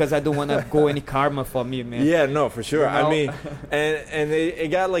post because I don't want to go any karma for me, man. Yeah, no, for sure. You know? I mean, and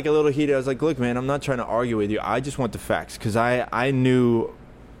it got like a little heated. I was like, look, man, I'm not trying to argue with you. I just want the facts because I knew,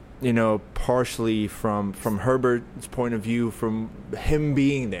 you know, partially from Herbert's point of view, from him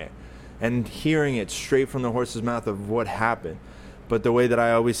being there and hearing it straight from the horse's mouth of what happened. But the way that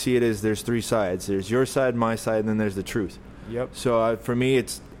I always see it is there's three sides. There's your side, my side, and then there's the truth. Yep. So for me,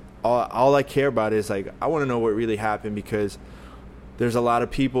 it's all I care about is like I want to know what really happened because there's a lot of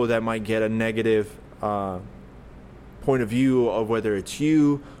people that might get a negative point of view of whether it's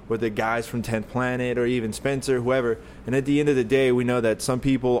you or the guys from 10th Planet or even Spencer, whoever. And at the end of the day, we know that some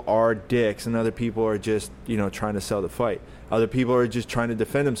people are dicks and other people are just, you know, trying to sell the fight. Other people are just trying to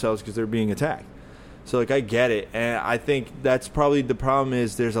defend themselves because they're being attacked. So, like, I get it. And I think that's probably the problem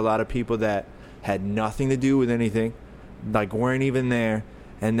is there's a lot of people that had nothing to do with anything, like weren't even there,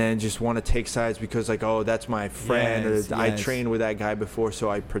 and then just want to take sides because, like, oh, that's my friend. Yes, I yes. trained with that guy before,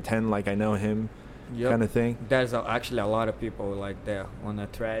 so I pretend like I know him, kind of thing. There's actually a lot of people like that on a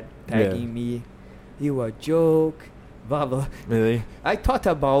thread tagging me. You a joke. Blah, blah. Really? I thought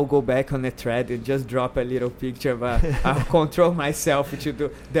about go back on the thread and just drop a little picture, but I'll control myself to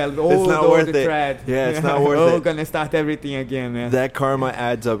do the old thread. Yeah, it's not worth We're it. gonna start everything again, man. That karma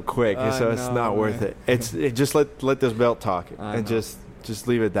adds up quick, so it's no, not worth man. it. Just let this belt talk and know. just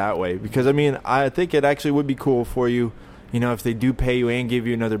leave it that way. Because I mean, I think it actually would be cool for you, you know, if they do pay you and give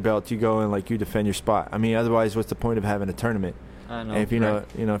you another belt, you go and like you defend your spot. I mean, otherwise, what's the point of having a tournament? I know. And if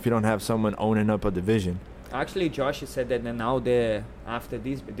if you don't have someone owning up a division. Actually, Josh said that now after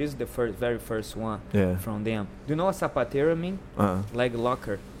this is the very first one from them. Do you know what sapateiro mean? Leg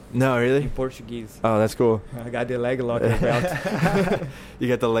locker. No, really? In Portuguese. Oh, that's cool. I got the leg locker belt. You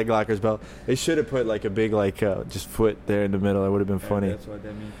got the leg lockers belt. They should have put like a big just foot there in the middle. It would have been funny. That's what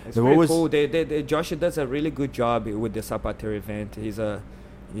that means. It's So pretty cool. Josh does a really good job with the sapateiro event.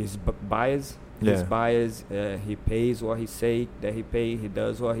 He's biased. Yeah. He's biased. He pays what he say that he pay. He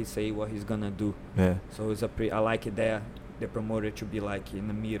does what he say what he's gonna do. Yeah. So it's I like it there. The promoter to be like in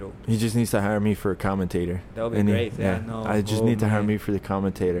the middle. He just needs to hire me for a commentator. That would be great. I just need to hire me for the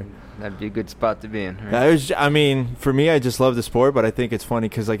commentator. That'd be a good spot to be in. Right? I mean, for me, I just love the sport, but I think it's funny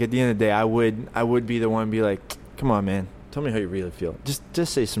because, like, at the end of the day, I would be the one be like, "Come on, man, tell me how you really feel.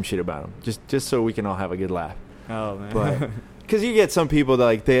 Just say some shit about him, just so we can all have a good laugh." Oh man. But because you get some people that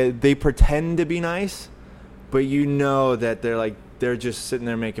like they pretend to be nice, but you know that they're just sitting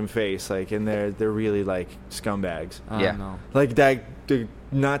there making face, like, and they're really like scumbags. Yeah. No. Like the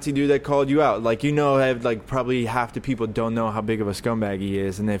Nazi dude that called you out, like, you know, like probably half the people don't know how big of a scumbag he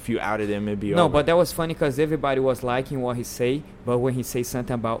is, and if you outed him, it'd be No, over. but that was funny because everybody was liking what he say, but when he say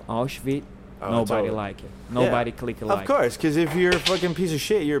something about Auschwitz, nobody like it. Nobody click like. Of course, because if you're a fucking piece of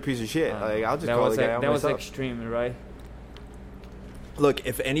shit, you're a piece of shit. Like, I'll just call the guy out that was myself. extreme, right? Look,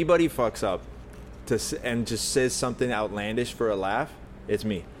 if anybody fucks up and just says something outlandish for a laugh, it's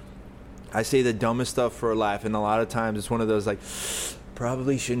me. I say the dumbest stuff for a laugh, and a lot of times it's one of those like,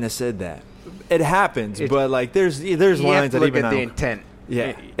 probably shouldn't have said that. It happens, but like there's you lines have to that look even at the intent.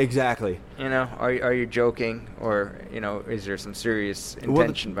 Yeah, exactly. You know, are you joking, or is there some serious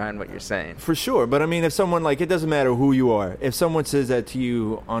intention behind what you're saying? For sure, but I mean, if someone, like, it doesn't matter who you are. If someone says that to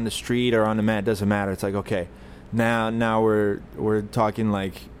you on the street or on the mat, it doesn't matter. It's like, okay, now we're talking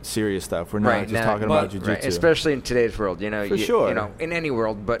like serious stuff. We're not just talking about jiu-jitsu. Right, especially in today's world, For sure. in any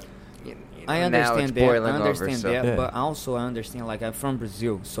world, but I now it's understand boiling that. I understand over, that, Yeah. but also I understand. Like, I'm from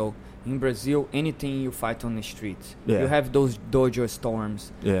Brazil, so in Brazil, anything you fight on the streets, Yeah. you have those dojo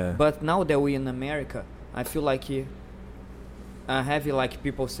storms. Yeah. But now that we're in America, I feel like I have like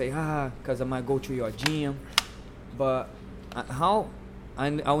people say, because I might go to your gym, but I'll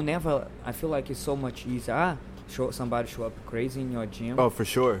never. I feel like it's so much easier. Somebody show up crazy in your gym. Oh, for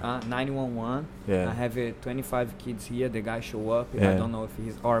sure. 911. Yeah. I have 25 kids here. The guy show up. Yeah. I don't know if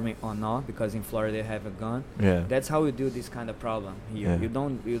he's armed or not, because in Florida they have a gun. Yeah. That's how we do this kind of problem here. Yeah.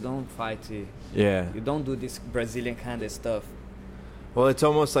 You don't fight. Yeah. You don't do this Brazilian kind of stuff. Well, it's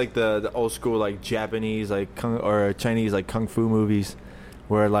almost like the old school, like, Japanese, like, or Chinese, like, kung fu movies,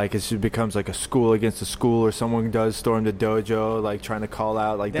 where, like, it just becomes like a school against a school, or someone does storm the dojo, like, trying to call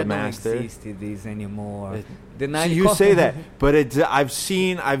out, like, the master. That don't exist this anymore. So you say that, but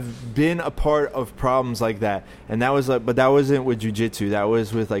I've been a part of problems like that, and that was like, but that wasn't with jiu-jitsu. That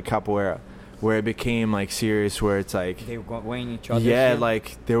was with like capoeira, where it became like serious, where it's like they were going each other. yeah,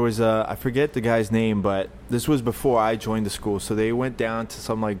 like there was I forget the guy's name, but this was before I joined the school. So they went down to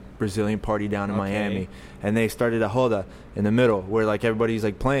some like Brazilian party down in Miami, and they started a roda in the middle where like everybody's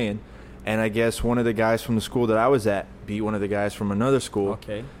like playing, And I guess one of the guys from the school that I was at beat one of the guys from another school.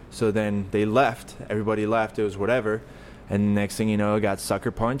 Okay. So then they left. Everybody left. It was whatever. And next thing you know, got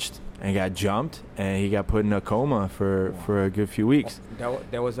sucker punched and got jumped, and he got put in a coma for a good few weeks.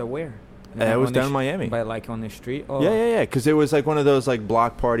 That was where? That was down in Miami. But like on the street? Oh. Yeah. Because it was like one of those like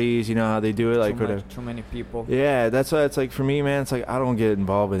block parties. You know how they do it, like too many people. Yeah, that's why it's like for me, man. It's like I don't get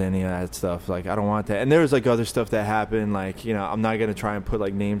involved with any of that stuff. Like I don't want that. And there was like other stuff that happened. Like I'm not gonna try and put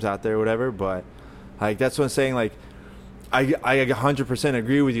like names out there or whatever. But like that's what I'm saying. Like I 100%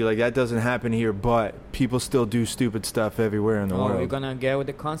 agree with you. Like that doesn't happen here, but people still do stupid stuff everywhere in the world. You're gonna get with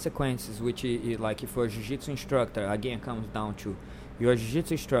the consequences, which is like if you're a jiu-jitsu instructor, again comes down to you're a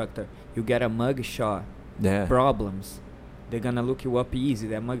jiu-jitsu instructor, you get a mug shot, problems. They're gonna look you up easy.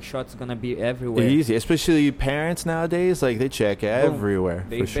 That mug shot's gonna be everywhere. Easy, especially parents nowadays. Like they check everywhere.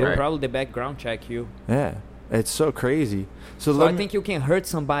 They for sure. Probably the background check you. Yeah, it's so crazy. So I think you can hurt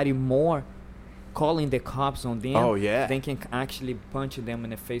somebody more calling the cops on them. Oh yeah. They can actually punch them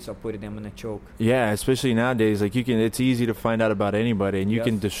in the face or put them in a choke. Yeah, especially nowadays. Like it's easy to find out about anybody, and you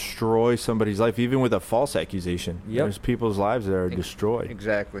can destroy somebody's life even with a false accusation. There's people's lives that are destroyed.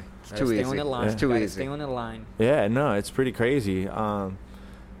 Exactly. It's too easy. On the line. It's too easy. Stay on the line. Yeah, no, it's pretty crazy.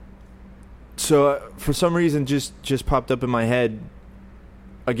 So for some reason, just popped up in my head.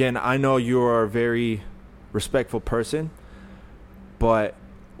 Again, I know you are a very respectful person, but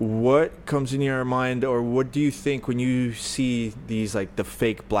what comes in your mind, or what do you think when you see these like the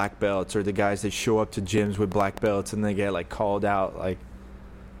fake black belts or the guys that show up to gyms with black belts and they get like called out? Like,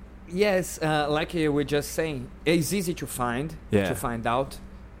 yes, like you were just saying, it's easy to find out.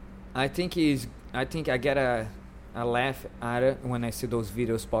 I think I get a laugh at it when I see those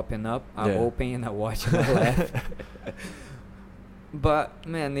videos popping up. I open and I watch and I laugh. But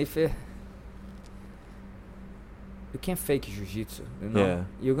man, if you can't fake jiu-jitsu,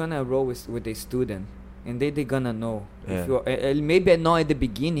 you're gonna roll with the student, and they're gonna know. If you're, maybe not at the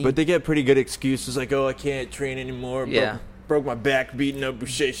beginning, but they get pretty good excuses like, "Oh, I can't train anymore. Broke my back beating up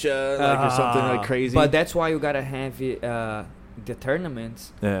Buchecha, or something like crazy." But that's why you gotta have the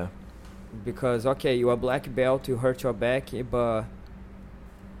tournaments. Yeah. Because you're a black belt, you hurt your back, but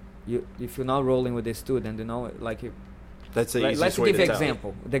if you're not rolling with the student, that's the easiest way to tell. Let's give an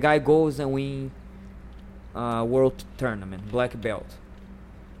example. The guy goes and wins world tournament, black belt.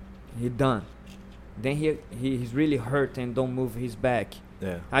 He done. Then he's really hurt and don't move his back.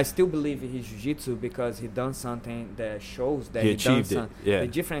 Yeah. I still believe he's jiu-jitsu because he done something that shows that he achieved done it. Yeah. The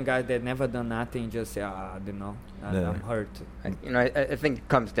different guys that never done nothing just say, I'm hurt. I think it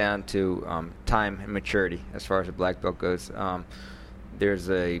comes down to time and maturity as far as a black belt goes. There's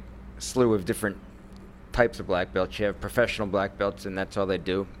a slew of different types of black belts. You have professional black belts, and that's all they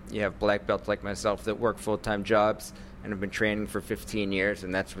do. You have black belts like myself that work full-time jobs and have been training for 15 years,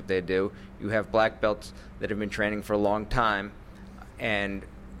 and that's what they do. You have black belts that have been training for a long time, and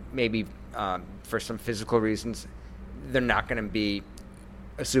maybe for some physical reasons, they're not going to be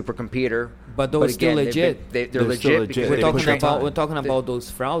a super computer. But those still legit. They're legit. Because we're talking about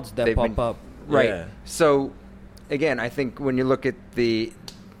those frauds that pop up. Right. Yeah. So, again, I think when you look at the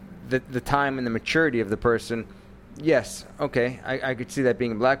time and the maturity of the person, yes, okay, I could see that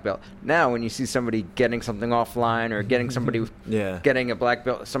being a black belt. Now, when you see somebody getting something offline or getting somebody getting a black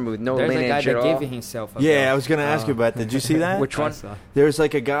belt, somebody with no lineage at all. There's a guy that gave himself a belt. I was going to ask you about that. Did you see that? Which one? There's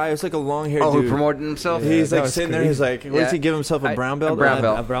like a guy, it was like a long-haired dude. who promoted himself? He's like sitting there, he's like, what does he give himself, a brown belt? A brown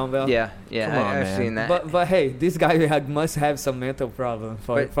belt. A brown belt? Yeah, Come on, I've man. seen that. But hey, this guy must have some mental problem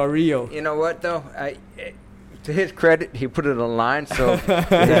for real. You know what, though? To his credit, he put it online, so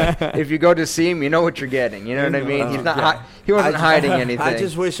if you go to see him, you know what you're getting. You know what I mean? He's not. He wasn't hiding anything. I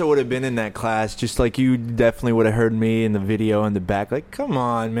just wish I would have been in that class. Just like you definitely would have heard me in the video in the back. Like, come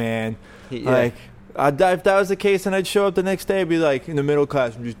on, man. Like, if that was the case, then I'd show up the next day and be like, in the middle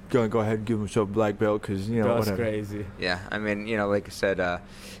class, I'm just going to go ahead and give myself a black belt because, That's whatever. crazy. Yeah, I mean, like I said,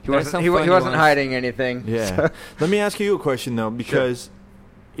 he wasn't hiding anything. Yeah. So. Let me ask you a question, though, because... Sure.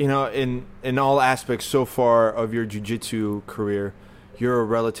 In all aspects so far of your jiu-jitsu career, you're a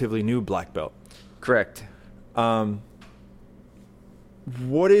relatively new black belt. Correct. What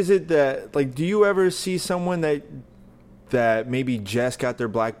is it that, like, do you ever see someone that maybe just got their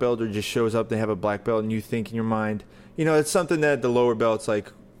black belt or just shows up, they have a black belt, and you think in your mind, it's something that the lower belts,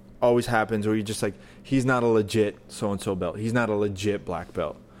 like, always happens, where you're just like, he's not a legit so-and-so belt. He's not a legit black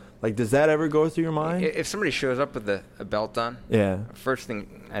belt. Like, does that ever go through your mind? If somebody shows up with a belt on, first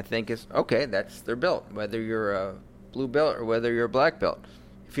thing I think is, okay, that's their belt, whether you're a blue belt or whether you're a black belt.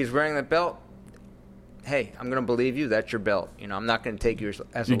 If he's wearing the belt, hey, I'm going to believe you. That's your belt. I'm not going to take you as a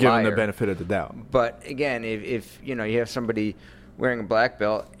liar. You're giving the benefit of the doubt. But, again, if you have somebody wearing a black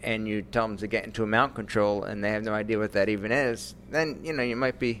belt and you tell them to get into a mount control and they have no idea what that even is, then, you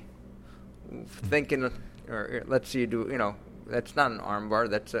might be thinking, or let's see you do, that's not an armbar,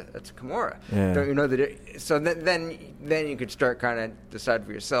 that's a Kimura. Yeah. Don't you know that? So then you could start kind of decide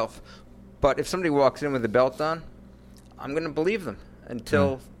for yourself. But if somebody walks in with a belt on, I'm going to believe them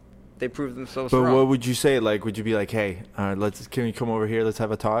until they prove themselves wrong. But what would you say? Like, would you be like, hey, can you come over here? Let's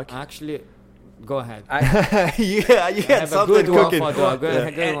have a talk? Actually, go ahead. You had something cooking.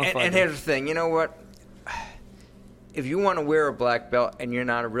 And here's the thing. You know what? If you want to wear a black belt and you're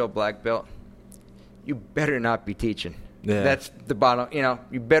not a real black belt, you better not be teaching. Yeah. That's the bottom.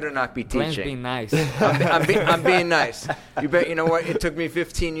 You better not be Glenn's teaching. being nice. I'm being nice. You know what? It took me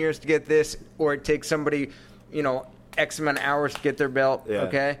 15 years to get this, or it takes somebody, X amount of hours to get their belt. Yeah.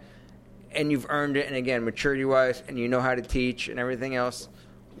 Okay, and you've earned it. And again, maturity-wise, and you know how to teach and everything else.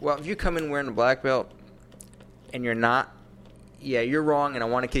 Well, if you come in wearing a black belt and you're not, yeah, you're wrong, and I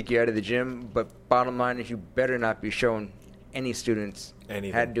want to kick you out of the gym. But bottom line is, you better not be showing any students how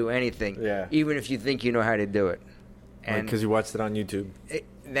to do anything, even if you think you know how to do it. And because you watched it on YouTube.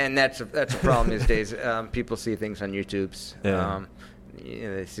 Then that's a problem these days. People see things on YouTube's. Yeah.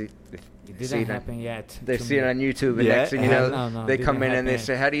 They see. It didn't happen yet. They see it on YouTube, and next thing you know, No, they come in happen. and they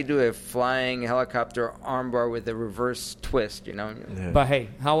say, "How do you do a flying helicopter armbar with a reverse twist?" Yeah. But hey,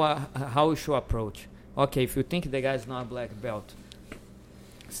 how we should approach? Okay, if you think the guy's not a black belt,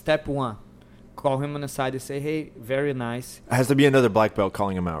 step one, call him on the side and say, "Hey, very nice." It has to be another black belt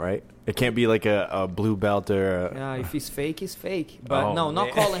calling him out, right? It can't be like a blue belt or If he's fake, he's fake. But Oh, no, not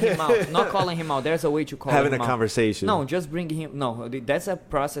man. calling him out. Not calling him out. There's a way to call him out. having a conversation. No, just bring him. No, that's a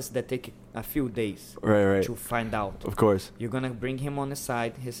process that takes a few days Right. to find out. Of course. You're gonna bring him on the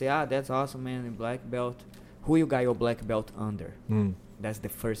side. He say, that's awesome, man, in black belt. Who you got your black belt under? Mm. That's the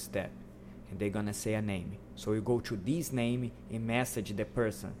first step. And they're gonna say a name. So you go to this name and message the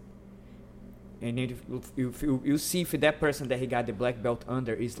person. And if you see if that person that he got the black belt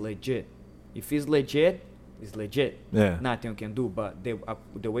under is legit. If it's legit, it's legit. Yeah. Nothing you can do. But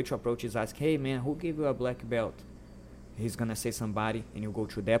the way to approach is ask, hey man, who gave you a black belt? He's gonna say somebody, and you go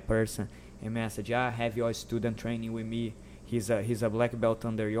to that person and message, I have your student training with me. He's a black belt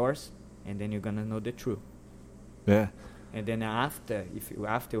under yours, and then you're gonna know the truth. Yeah. And then after you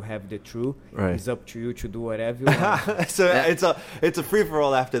have the truth, Right. it's up to you to do whatever you want. So it's a free for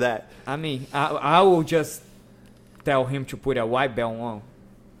all after that. I mean, I will just tell him to put a white belt on.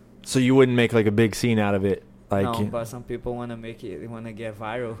 So you wouldn't make like a big scene out of it, like. No, but some people want to make it. They want to get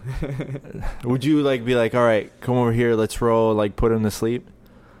viral. Would you like be like, all right, come over here, let's roll, like put him to sleep?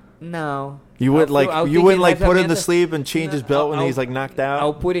 No. You would you wouldn't like put him to sleep sleep and change his belt when he's like knocked out.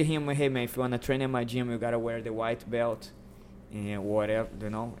 I'll put him. Hey man, if you want to train in my gym, you gotta wear the white belt, and whatever,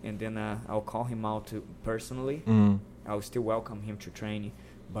 And then I'll call him out personally. Mm. I'll still welcome him to training,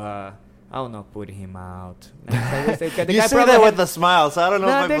 but I'll not put him out. You say that with a smile, so I don't know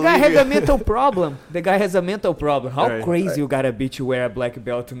if I the believe guy has you. a mental problem. The guy has a mental problem. How Right. crazy you gotta be to wear a black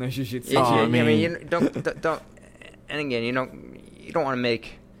belt in a jiu-jitsu? I I mean- mean, you don't. And again, you don't want to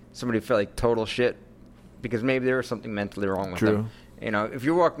make somebody feel like total shit because maybe there is something mentally wrong with True. them. If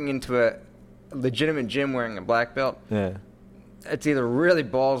you're walking into a legitimate gym wearing a black belt, Yeah. it's either really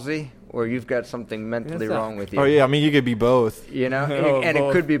ballsy or you've got something mentally Yes, wong with you. Oh yeah, I mean you could be both. Oh, And it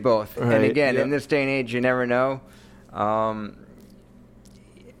both. could be both. Right, And again, yeah. in this day and age, you never know.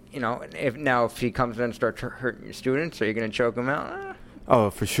 If he comes in and starts hurting your students, are you going to choke him out? Oh,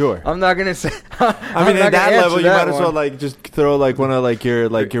 for sure. I'm not going to say. I mean, at that level, you might as well like just throw like one of like your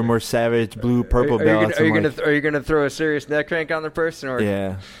more savage blue purple belts. Are you going to throw a serious neck crank on the person? Or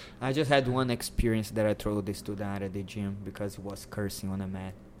Yeah. I just had one experience that I threw the student out of the gym because he was cursing on the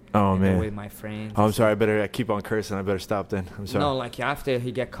mat. Oh And man. with my friends. Oh, I'm sorry. I keep on cursing. I better stop then. I'm sorry. No, like after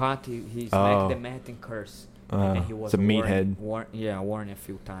he get caught, he smacked the mat and curse. And then he was it's a meathead. warned a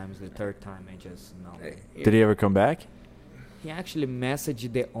few times. The third time, I just no. Did he ever come back? He actually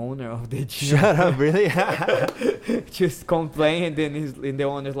messaged the owner of the gym. Shut up, really? Just complained, and the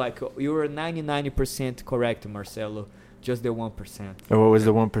owner's like, "You were 99% correct, Marcelo. Just the 1%." Or what was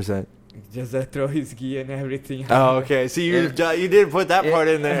the 1%? Just throw his gear and everything. Oh, okay. So you didn't put that part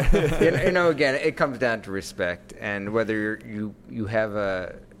in there. Again, it comes down to respect, and whether you have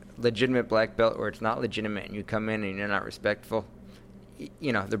a legitimate black belt or it's not legitimate, and you come in and you're not respectful,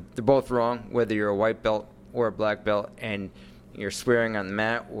 they're both wrong. Whether you're a white belt or a black belt, and you're swearing on the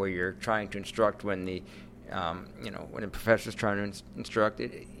mat, or you're trying to instruct when the when a professor's trying to instruct,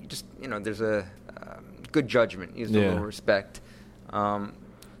 there's a good judgment. Use a little respect.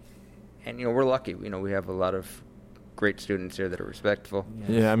 And we're lucky. We have a lot of great students here that are respectful.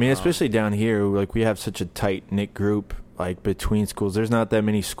 Yeah, I mean, especially down here, like we have such a tight knit group. like between schools. There's not that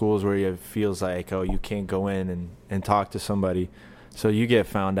many schools where it feels like, oh, you can't go in and talk to somebody. So you get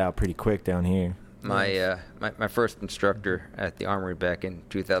found out pretty quick down here. My first instructor at the Armory back in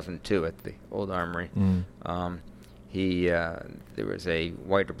 2002 at the old Armory, there was a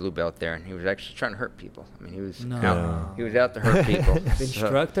white or blue belt there, and he was actually trying to hurt people. I mean, he was out to hurt people. The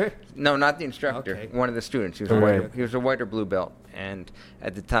instructor? No, not the instructor. Okay. One of the students. He was a white or blue belt, and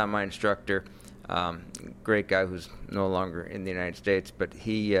at the time, my instructor, great guy who's no longer in the United States, but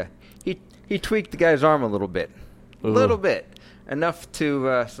he tweaked the guy's arm a little bit, enough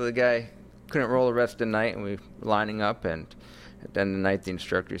to so the guy couldn't roll the rest of the night, and we were lining up, and at the end of the night, the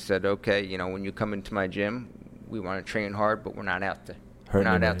instructor said, "Okay, when you come into my gym, we want to train hard, but we're not out to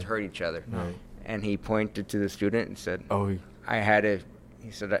hurt each other." Right. And he pointed to the student and said, "Oh, I had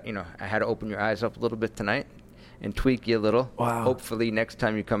to open your eyes up a little bit tonight and tweak you a little. Wow. Hopefully, next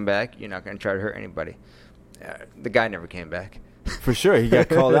time you come back, you're not going to try to hurt anybody." The guy never came back. For sure, he got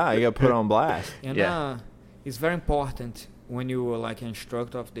called out. He got put on blast. And it's very important when you are like an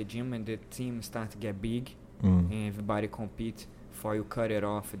instructor of the gym and the team start to get big and everybody compete for you cut it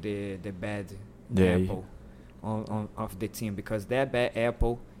off the bad apple of the team, because that bad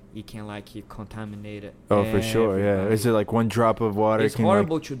apple, it can contaminate it. Oh, for sure, yeah. Is it like one drop of water? It's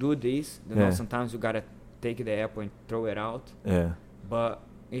horrible to do this. Sometimes you gotta take the apple and throw it out. Yeah. But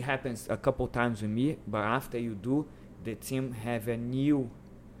it happens a couple times with me. But after you do, the team have a new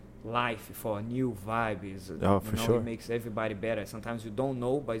life for a new vibe. For sure. It makes everybody better. Sometimes you don't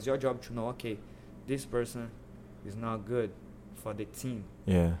know, but it's your job to know, okay, this person is not good for the team.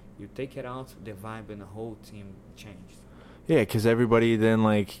 Yeah. You take it out, the vibe and the whole team changed. Yeah, because everybody then,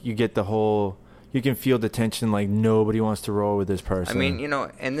 you get the whole, you can feel the tension, nobody wants to roll with this person. I mean,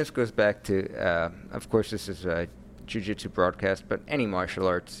 and this goes back to, of course, this is a jiu-jitsu broadcast, but any martial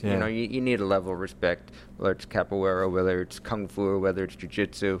arts, you need a level of respect, whether it's capoeira, whether it's kung fu, whether it's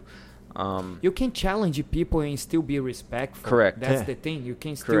jiu-jitsu. You can challenge people and still be respectful. Correct. That's the thing. You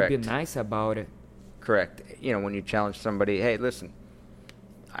can still be nice about it. Correct. When you challenge somebody, hey, listen,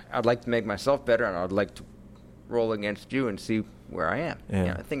 I'd like to make myself better, and I'd like to roll against you and see where I am.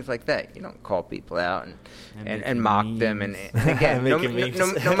 Yeah. Things like that. You don't call people out and mock them. And again,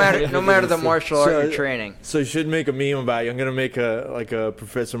 no matter the martial art you're training. So you should make a meme about you. I'm gonna make a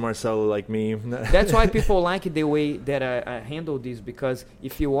Professor Marcelo meme. That's why people like the way that I handle this, because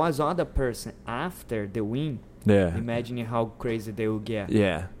if it was other person after the win, imagine how crazy they would get.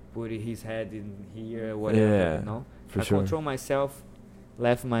 Yeah. Put his head in here, whatever. Yeah. I control myself,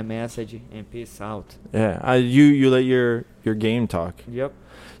 left my message, and peace out. Yeah, you let your game talk. Yep.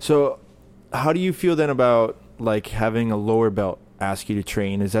 So, how do you feel then about having a lower belt ask you to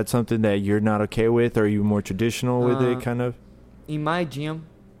train? Is that something that you're not okay with, or are you more traditional with it, kind of? In my gym,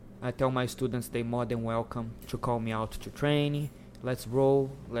 I tell my students they're more than welcome to call me out to training. Let's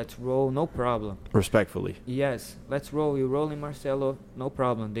roll, no problem. Respectfully. Yes, let's roll. You rolling, Marcelo, no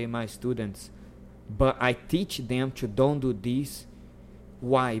problem. They're my students. But I teach them to don't do this.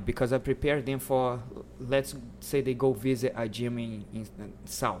 Why? Because I prepare them for, let's say they go visit a gym in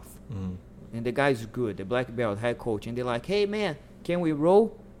South. And the guy's good, the black belt, head coach. And they're like, hey, man, can we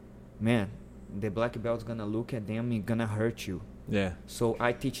roll? Man, the black belt's going to look at them and going to hurt you. Yeah. So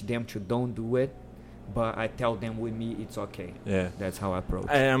I teach them to don't do it. But I tell them with me, it's okay. Yeah. That's how I approach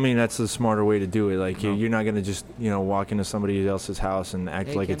it. I mean, that's the smarter way to do it. You're not going to just, walk into somebody else's house and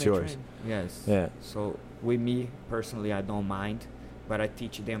act like it's yours. Train? Yes. Yeah. So with me, personally, I don't mind. But I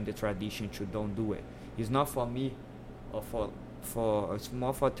teach them the tradition to don't do it. It's not for me or it's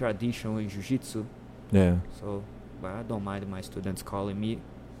more for tradition in jiu-jitsu. Yeah. So, but I don't mind my students calling me,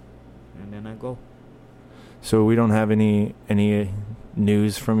 and then I go. So we don't have any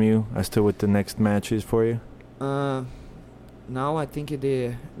news from you as to what the next match is for you? Now I think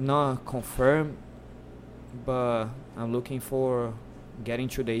they're not confirmed, but I'm looking for getting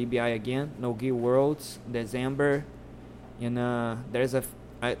to the EBI again. No-Gi Worlds, December. And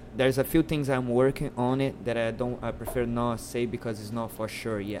there's a few things I'm working on it that I prefer not say because it's not for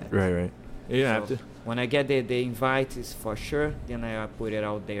sure yet. Right. You don't have to. When I get the invite is for sure, then I put it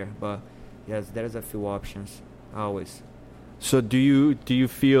out there. But yes, there's a few options always. So do you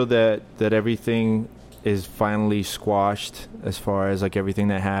feel that everything is finally squashed as far as everything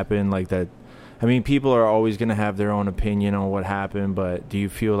that happened, that? I mean, people are always going to have their own opinion on what happened, but do you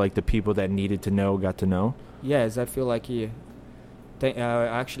feel like the people that needed to know got to know? Yes, I feel like I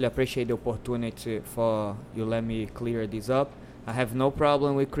actually appreciate the opportunity for you let me clear this up. I have no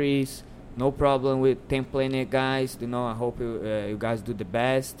problem with Chris, no problem with 10 Planet guys. I hope you guys do the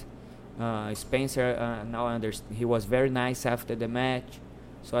best. Spencer, now I understand. He was very nice after the match,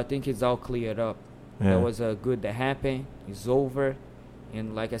 so I think it's all cleared up. that was good that happened. It's over,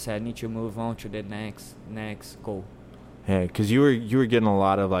 and like I said, I need to move on to the next goal. Yeah, because you were getting a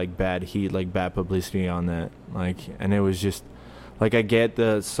lot of like bad heat, like bad publicity on that, like, and it was just like, I get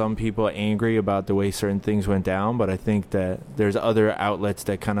some people angry about the way certain things went down, but I think that there's other outlets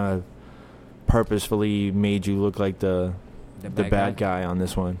that kind of purposefully made you look like the bad guy on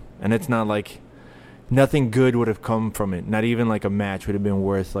this one. And it's not like nothing good would have come from it. Not even like a match would have been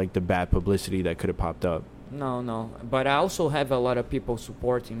worth like the bad publicity that could have popped up. No. But I also have a lot of people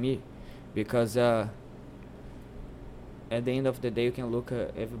supporting me, because at the end of the day, you can look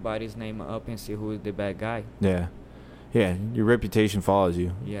at everybody's name up and see who is the bad guy. Yeah. Yeah, your reputation follows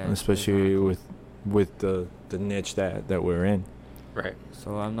you. Yeah, especially with the niche that we're in. Right.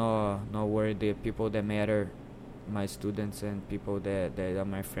 So I'm not worried. The people that matter, my students and people that are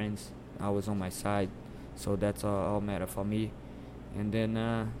my friends, always on my side. So that's all matter for me. And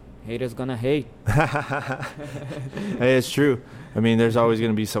then haters gonna hate. Hey, it's true. I mean, there's always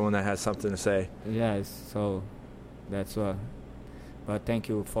gonna be someone that has something to say. Yes. So that's what. But thank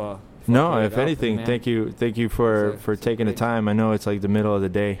you for no, if anything, thank you for taking the time. I know it's like the middle of the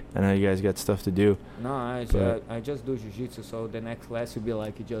day. I know you guys got stuff to do. No, I just do jiu-jitsu, so the next class will be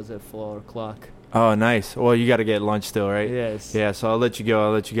like just at 4 o'clock. Oh, nice. Well, you got to get lunch still, right? Yes. Yeah, so I'll let you go.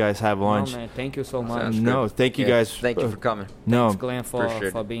 I'll let you guys have lunch. No, man, thank you so much. No, thank you guys. Thank you for coming. No, thanks, Glenn,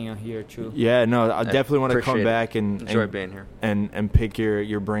 for being here too. Yeah, no, I definitely want to come back and enjoy being here and pick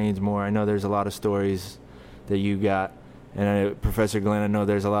your brains more. I know there's a lot of stories that you got. And Professor Glenn, I know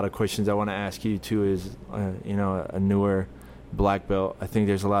there's a lot of questions I want to ask you too. Is a newer black belt. I think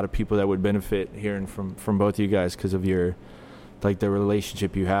there's a lot of people that would benefit hearing from both of you guys because of your the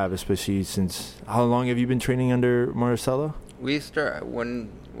relationship you have, especially since how long have you been training under Marcelo? We start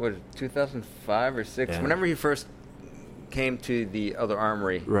when was 2005 or 6. Yeah. Whenever he first came to the other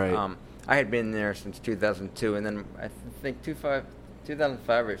armory, right? I had been there since 2002, and then I think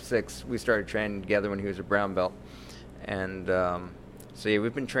 2005 or 6 we started training together when he was a brown belt. And so, yeah,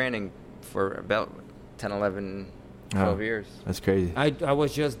 we've been training for about 10, 11, 12 years. That's crazy. I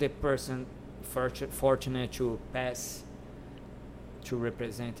was just the person fortunate to pass to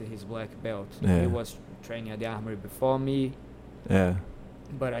represent his black belt. Yeah. He was training at the armory before me. Yeah.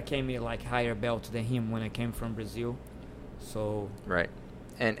 But I came in like higher belt than him when I came from Brazil. So. Right.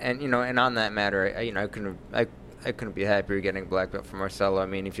 And on that matter, I couldn't be happier getting a black belt from Marcelo. I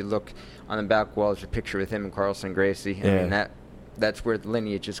mean, if you look on the back wall, there's a picture with him and Carlson Gracie. Yeah. I mean, that's where the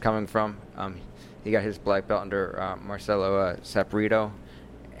lineage is coming from. He got his black belt under Marcelo Saporito,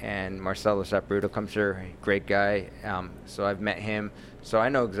 and Marcelo Saporito comes here, great guy. So I've met him, so I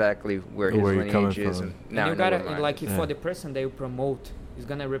know exactly where his lineage is. And now you gotta for the person that you promote, is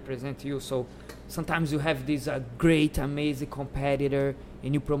gonna represent you. So sometimes you have this great, amazing competitor,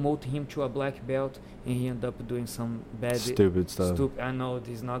 and you promote him to a black belt, and he end up doing some bad stupid stuff. I know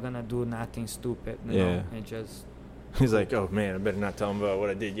he's not gonna do nothing stupid. Yeah. And just. He's like, oh man, I better not tell him about what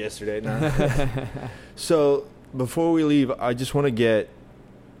I did yesterday. Nah. So before we leave, I just want to get,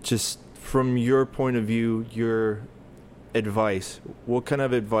 just from your point of view, your advice. What kind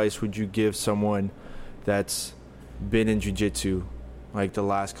of advice would you give someone that's been in jiu-jitsu like the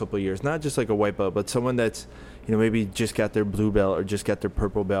last couple of years? Not just like a white belt, but someone that's, maybe just got their blue belt or just got their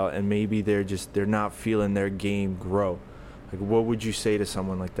purple belt, and maybe they're not feeling their game grow. Like, what would you say to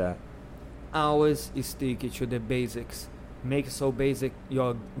someone like that? Always stick to the basics. Make it so basic.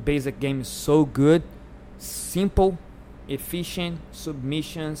 Your basic game is so good, simple, efficient,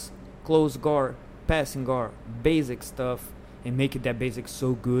 submissions, close guard, passing guard, basic stuff, and make it that basic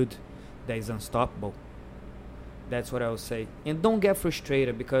so good that is unstoppable. That's what I would say. And don't get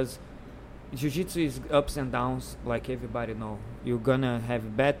frustrated, because jiu-jitsu is ups and downs, like everybody know. You're gonna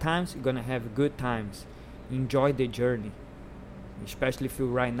have bad times, you're gonna have good times. Enjoy the journey. Especially if you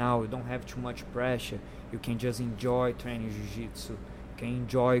right now you don't have too much pressure, you can just enjoy training jiu-jitsu. You can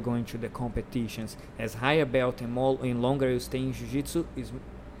enjoy going to the competitions. As higher belt and longer you stay in jiu-jitsu, is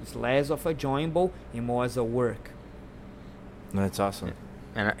less of a enjoyable and more as a work. That's awesome.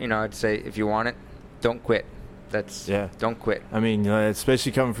 Yeah. And I'd say if you want it, don't quit. Don't quit. I mean,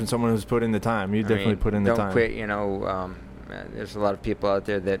 especially coming from someone who's put in the time. You definitely put in the time. Don't quit. There's a lot of people out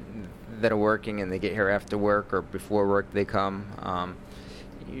there that are working, and they get here after work or before work they come.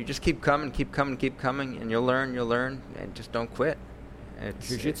 You just keep coming, and you'll learn, and just don't quit.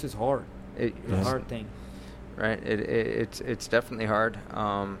 Jiu-jitsu is hard. It's a hard thing. Right. It's definitely hard.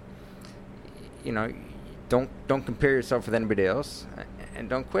 Don't compare yourself with anybody else, and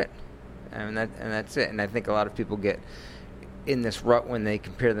don't quit. And that's it. And I think a lot of people get in this rut when they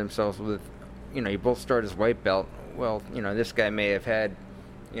compare themselves with, you both start as white belt. Well, this guy may have had,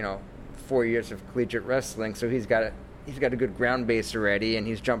 4 years of collegiate wrestling, so he's got a good ground base already, and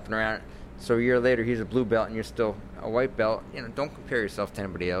he's jumping around. So a year later, he's a blue belt, and you're still a white belt. Don't compare yourself to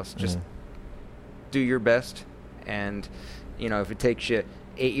anybody else. Just do your best, and if it takes you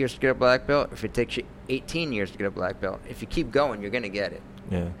 8 years to get a black belt, if it takes you 18 years to get a black belt, if you keep going, you're going to get it.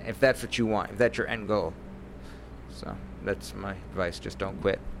 Yeah. If that's what you want, if that's your end goal. So that's my advice. Just don't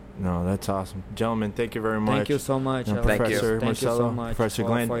quit. No, that's awesome. Gentlemen, thank you very much. Thank you so much. Thank you. Professor Thank Marcelo, you so much Professor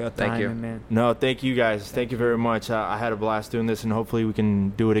Glenn. for your time, Thank you. man. No, thank you guys. Thank you very much. I had a blast doing this, and hopefully we can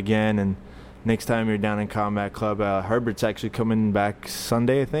do it again. And next time you're down in Combat Club, Herbert's actually coming back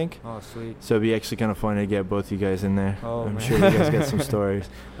Sunday, I think. Oh, sweet. So it'd be actually kind of fun to get both you guys in there. Oh, I'm man. sure you guys got some stories.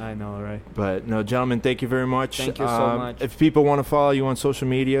 I know, right? But no, gentlemen, thank you very much. Thank you so much. If people want to follow you on social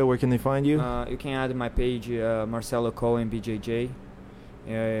media, where can they find you? You can add my page, Marcelo Cohen BJJ.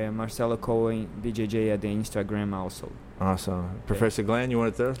 Marcelo Cohen BJJ at the Instagram also. Awesome. Professor Glenn, you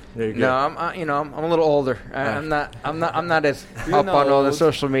want to throw? There you go. No, I'm a little older. I'm not as You're up not on all the old.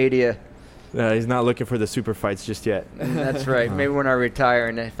 social media. He's not looking for the super fights just yet. That's right. Maybe when I retire,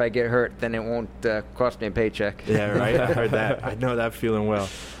 and if I get hurt, then it won't cost me a paycheck. Yeah, right. I heard that. I know that feeling well.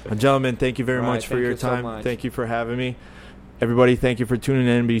 Gentlemen, thank you very Right, much for thank your you so time. much. Thank you for having me. Everybody, thank you for tuning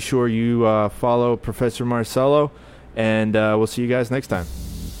in. Be sure you follow Professor Marcelo, and we'll see you guys next time.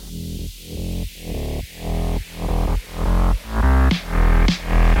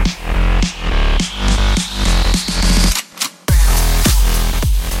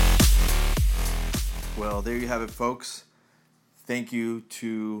 Well, there you have it, folks. Thank you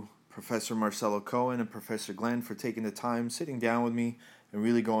to Professor Marcelo Cohen and Professor Glenn for taking the time, sitting down with me, and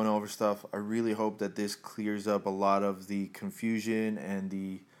really going over stuff. I really hope that this clears up a lot of the confusion and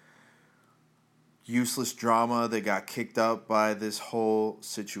the useless drama that got kicked up by this whole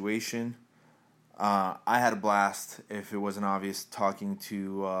situation. I had a blast, if it wasn't obvious, talking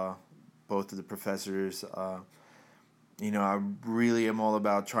to both of the professors. I really am all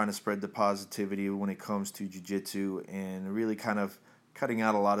about trying to spread the positivity when it comes to jiu-jitsu and really kind of cutting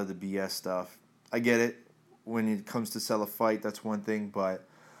out a lot of the BS stuff. I get it. When it comes to sell a fight, that's one thing, but,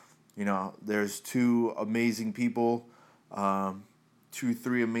 there's two amazing people,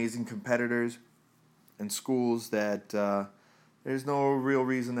 2-3 amazing competitors and schools that there's no real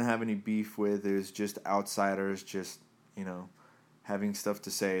reason to have any beef with. There's just outsiders just, having stuff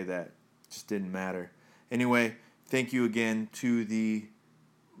to say that just didn't matter. Anyway, thank you again to the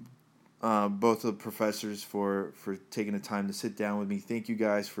both of the professors for taking the time to sit down with me. Thank you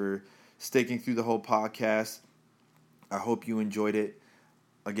guys for sticking through the whole podcast. I hope you enjoyed it.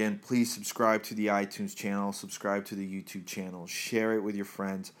 Again, please subscribe to the iTunes channel, subscribe to the YouTube channel, share it with your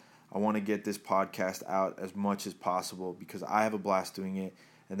friends. I want to get this podcast out as much as possible because I have a blast doing it,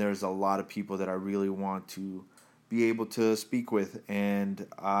 and there's a lot of people that I really want to be able to speak with, and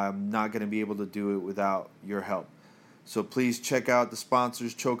I'm not going to be able to do it without your help. So please check out the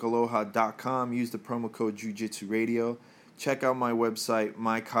sponsors, chokealoha.com. Use the promo code Jiu-Jitsu Radio. Check out my website,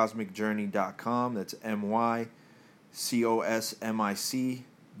 mycosmicjourney.com. That's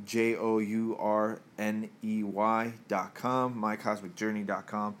mycosmicjourney.com,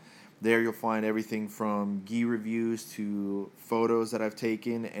 mycosmicjourney.com. There you'll find everything from gi reviews to photos that I've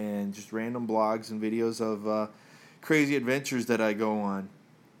taken and just random blogs and videos of crazy adventures that I go on.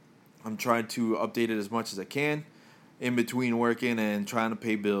 I'm trying to update it as much as I can in between working and trying to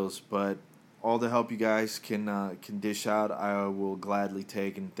pay bills, but all the help you guys can dish out, I will gladly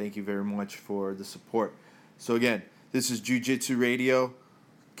take, and thank you very much for the support. So again, this is Jiu-Jitsu Radio.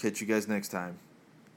 Catch you guys next time.